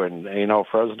probably true, and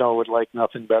Fresno would like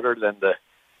nothing better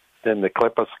than to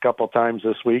clip us a couple times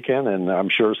this weekend, and I'm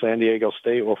sure San Diego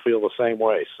State will feel the same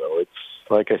way. So it's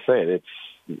like I said, it's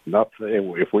not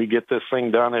if we get this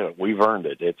thing done, we've earned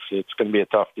it. It's going to be a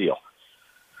tough deal.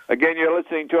 Again, you're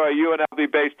listening to our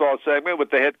UNLV baseball segment with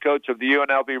the head coach of the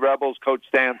UNLV Rebels, Coach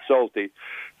Stan Solty.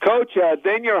 Coach,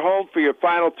 then you're home for your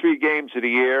final 3 games of the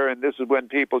year, and this is when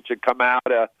people should come out,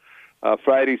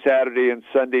 Friday, Saturday, and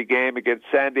Sunday game against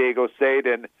San Diego State,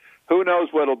 and who knows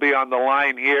what will be on the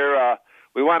line here.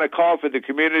 We want to call for the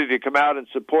community to come out and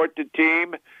support the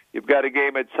team. You've got a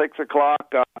game at 6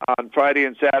 o'clock on Friday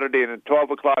and Saturday, and a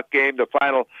 12 o'clock game, the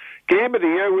final game of the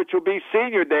year, which will be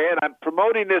Senior Day. And I'm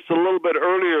promoting this a little bit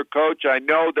earlier, Coach. I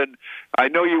know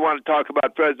you want to talk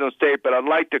about Fresno State, but I'd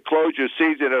like to close your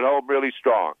season at home really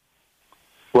strong.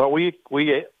 Well, we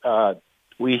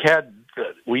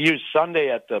used Sunday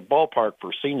at the ballpark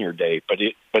for Senior Day,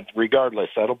 but regardless,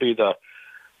 that'll be the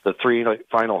 3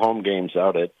 final home games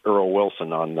out at Earl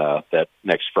Wilson on that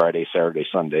next Friday, Saturday,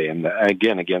 Sunday, and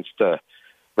again against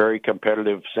very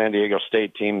competitive San Diego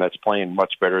State team that's playing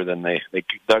much better than they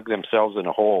dug themselves in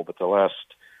a hole. But the last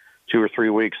 2 or 3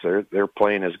 weeks, they're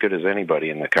playing as good as anybody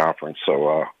in the conference.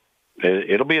 So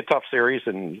it'll be a tough series.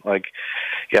 And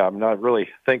I'm not really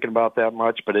thinking about that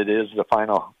much, but it is the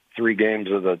final 3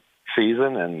 games of the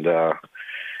season, and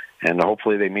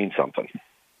hopefully they mean something.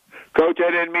 Coach,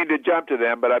 I didn't mean to jump to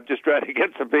them, but I'm just trying to get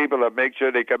some people to make sure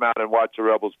they come out and watch the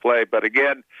Rebels play. But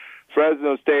again,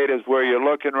 Fresno State is where you're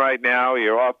looking right now.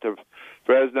 You're off to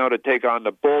Fresno to take on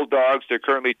the Bulldogs. They're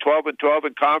currently 12-12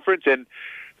 in conference, and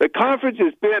the conference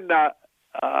has been,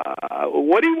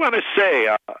 what do you want to say,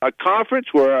 a conference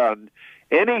where on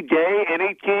any day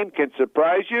any team can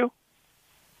surprise you?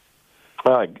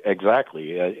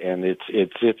 Exactly, and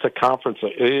it's a conference.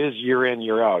 It is year in,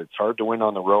 year out. It's hard to win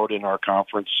on the road in our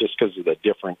conference just because of the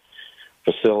different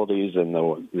facilities and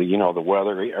the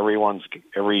weather.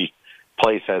 Every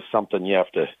place has something you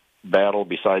have to battle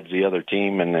besides the other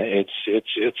team, and it's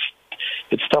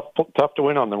tough to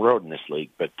win on the road in this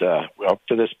league. But up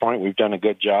to this point, we've done a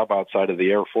good job outside of the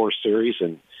Air Force series,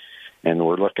 and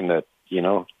we're looking to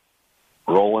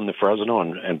roll into Fresno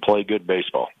and play good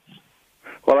baseball.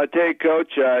 Well, I tell you,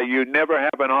 Coach, you never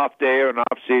have an off day or an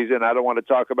off season. I don't want to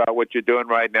talk about what you're doing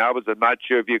right now because I'm not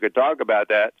sure if you could talk about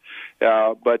that.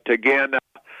 But again,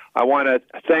 I want to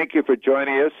thank you for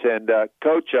joining us. And,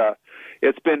 Coach,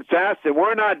 it's been fast, and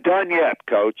we're not done yet,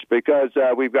 Coach, because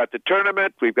we've got the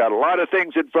tournament. We've got a lot of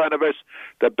things in front of us.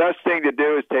 The best thing to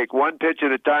do is take one pitch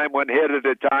at a time, one hit at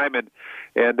a time, and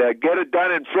get it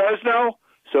done in Fresno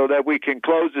so that we can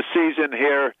close the season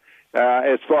here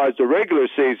as far as the regular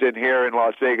season here in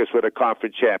Las Vegas with a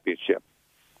conference championship.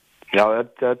 Yeah,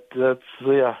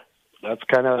 that's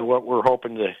kind of what we're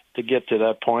hoping to get to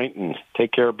that point and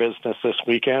take care of business this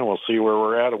weekend. We'll see where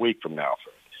we're at a week from now.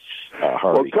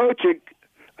 Harvey. Well,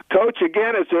 Coach,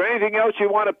 again, is there anything else you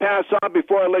want to pass on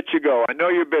before I let you go? I know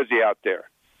you're busy out there.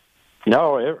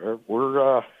 No,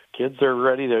 we're kids are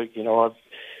ready to.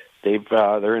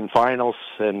 They're in finals,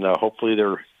 and hopefully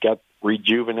they're got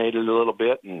rejuvenated a little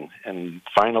bit, and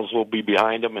finals will be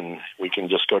behind them, and we can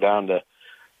just go down to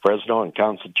Fresno and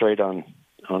concentrate on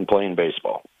playing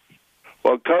baseball.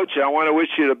 Well, Coach, I want to wish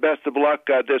you the best of luck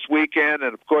this weekend,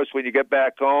 and of course, when you get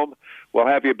back home, we'll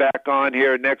have you back on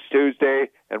here next Tuesday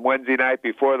and Wednesday night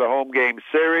before the home game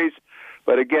series.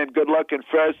 But again, good luck in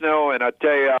Fresno, and I'll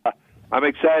tell you, I'm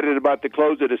excited about the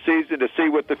close of the season to see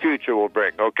what the future will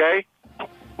bring, okay?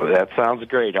 Well, that sounds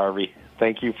great, Harvey.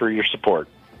 Thank you for your support.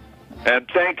 And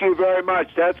thank you very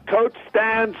much. That's Coach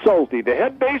Stan Solty, the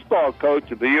head baseball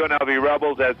coach of the UNLV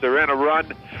Rebels, as they're in a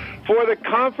run for the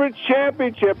conference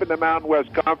championship in the Mountain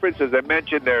West Conference. As I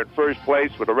mentioned, they're in first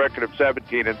place with a record of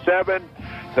 17-7.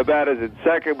 Nevada's in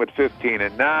second with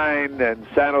 15-9, and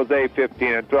San Jose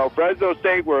 15-12. Fresno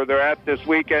State, where they're at this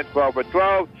weekend,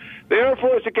 12-12. The Air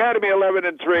Force Academy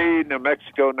 11-3, New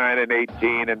Mexico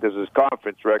 9-18, and this is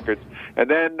conference records. And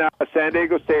then San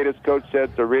Diego State, as Coach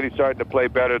said, they're really starting to play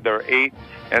better. They're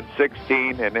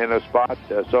 8-16 and in a spot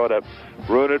to sort of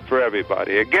ruin it for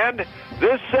everybody. Again,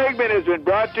 this segment has been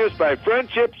brought to us by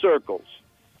Friendship Circles.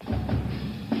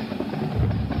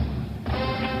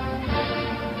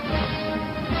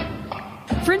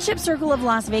 Friendship Circle of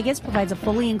Las Vegas provides a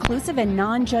fully inclusive and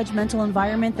non-judgmental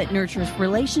environment that nurtures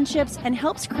relationships and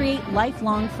helps create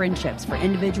lifelong friendships for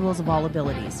individuals of all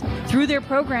abilities. Through their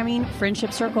programming,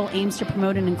 Friendship Circle aims to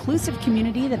promote an inclusive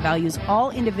community that values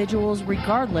all individuals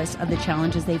regardless of the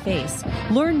challenges they face.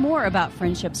 Learn more about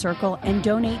Friendship Circle and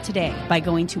donate today by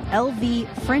going to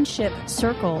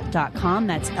lvfriendshipcircle.com.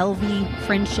 That's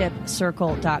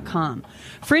lvfriendshipcircle.com.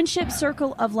 Friendship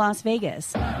Circle of Las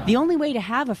Vegas. The only way to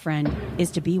have a friend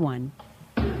is to be one.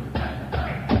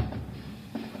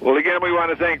 Well, again, we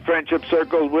want to thank Friendship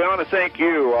Circle. We want to thank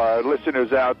you, our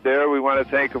listeners out there. We want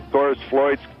to thank, of course,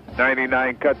 Floyd's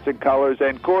 99 Cuts and Colors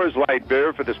and Coors Light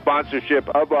Beer for the sponsorship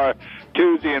of our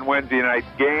Tuesday and Wednesday night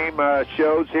game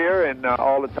shows here, and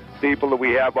all the people that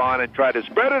we have on, and try to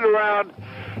spread it around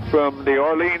from the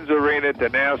Orleans Arena to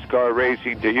NASCAR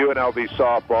racing to UNLV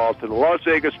softball to the Las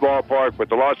Vegas ballpark with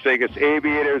the Las Vegas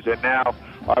Aviators, and now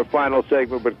our final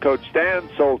segment with Coach Stan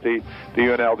Solty, the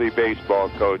UNLV baseball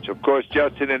coach. Of course,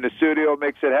 Justin in the studio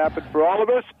makes it happen for all of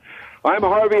us. I'm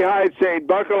Harvey Hyde saying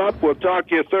buckle up. We'll talk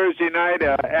to you Thursday night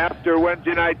after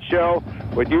Wednesday night show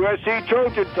with USC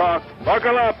Trojan Talk.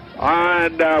 Buckle up,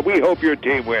 and we hope your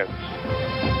team wins.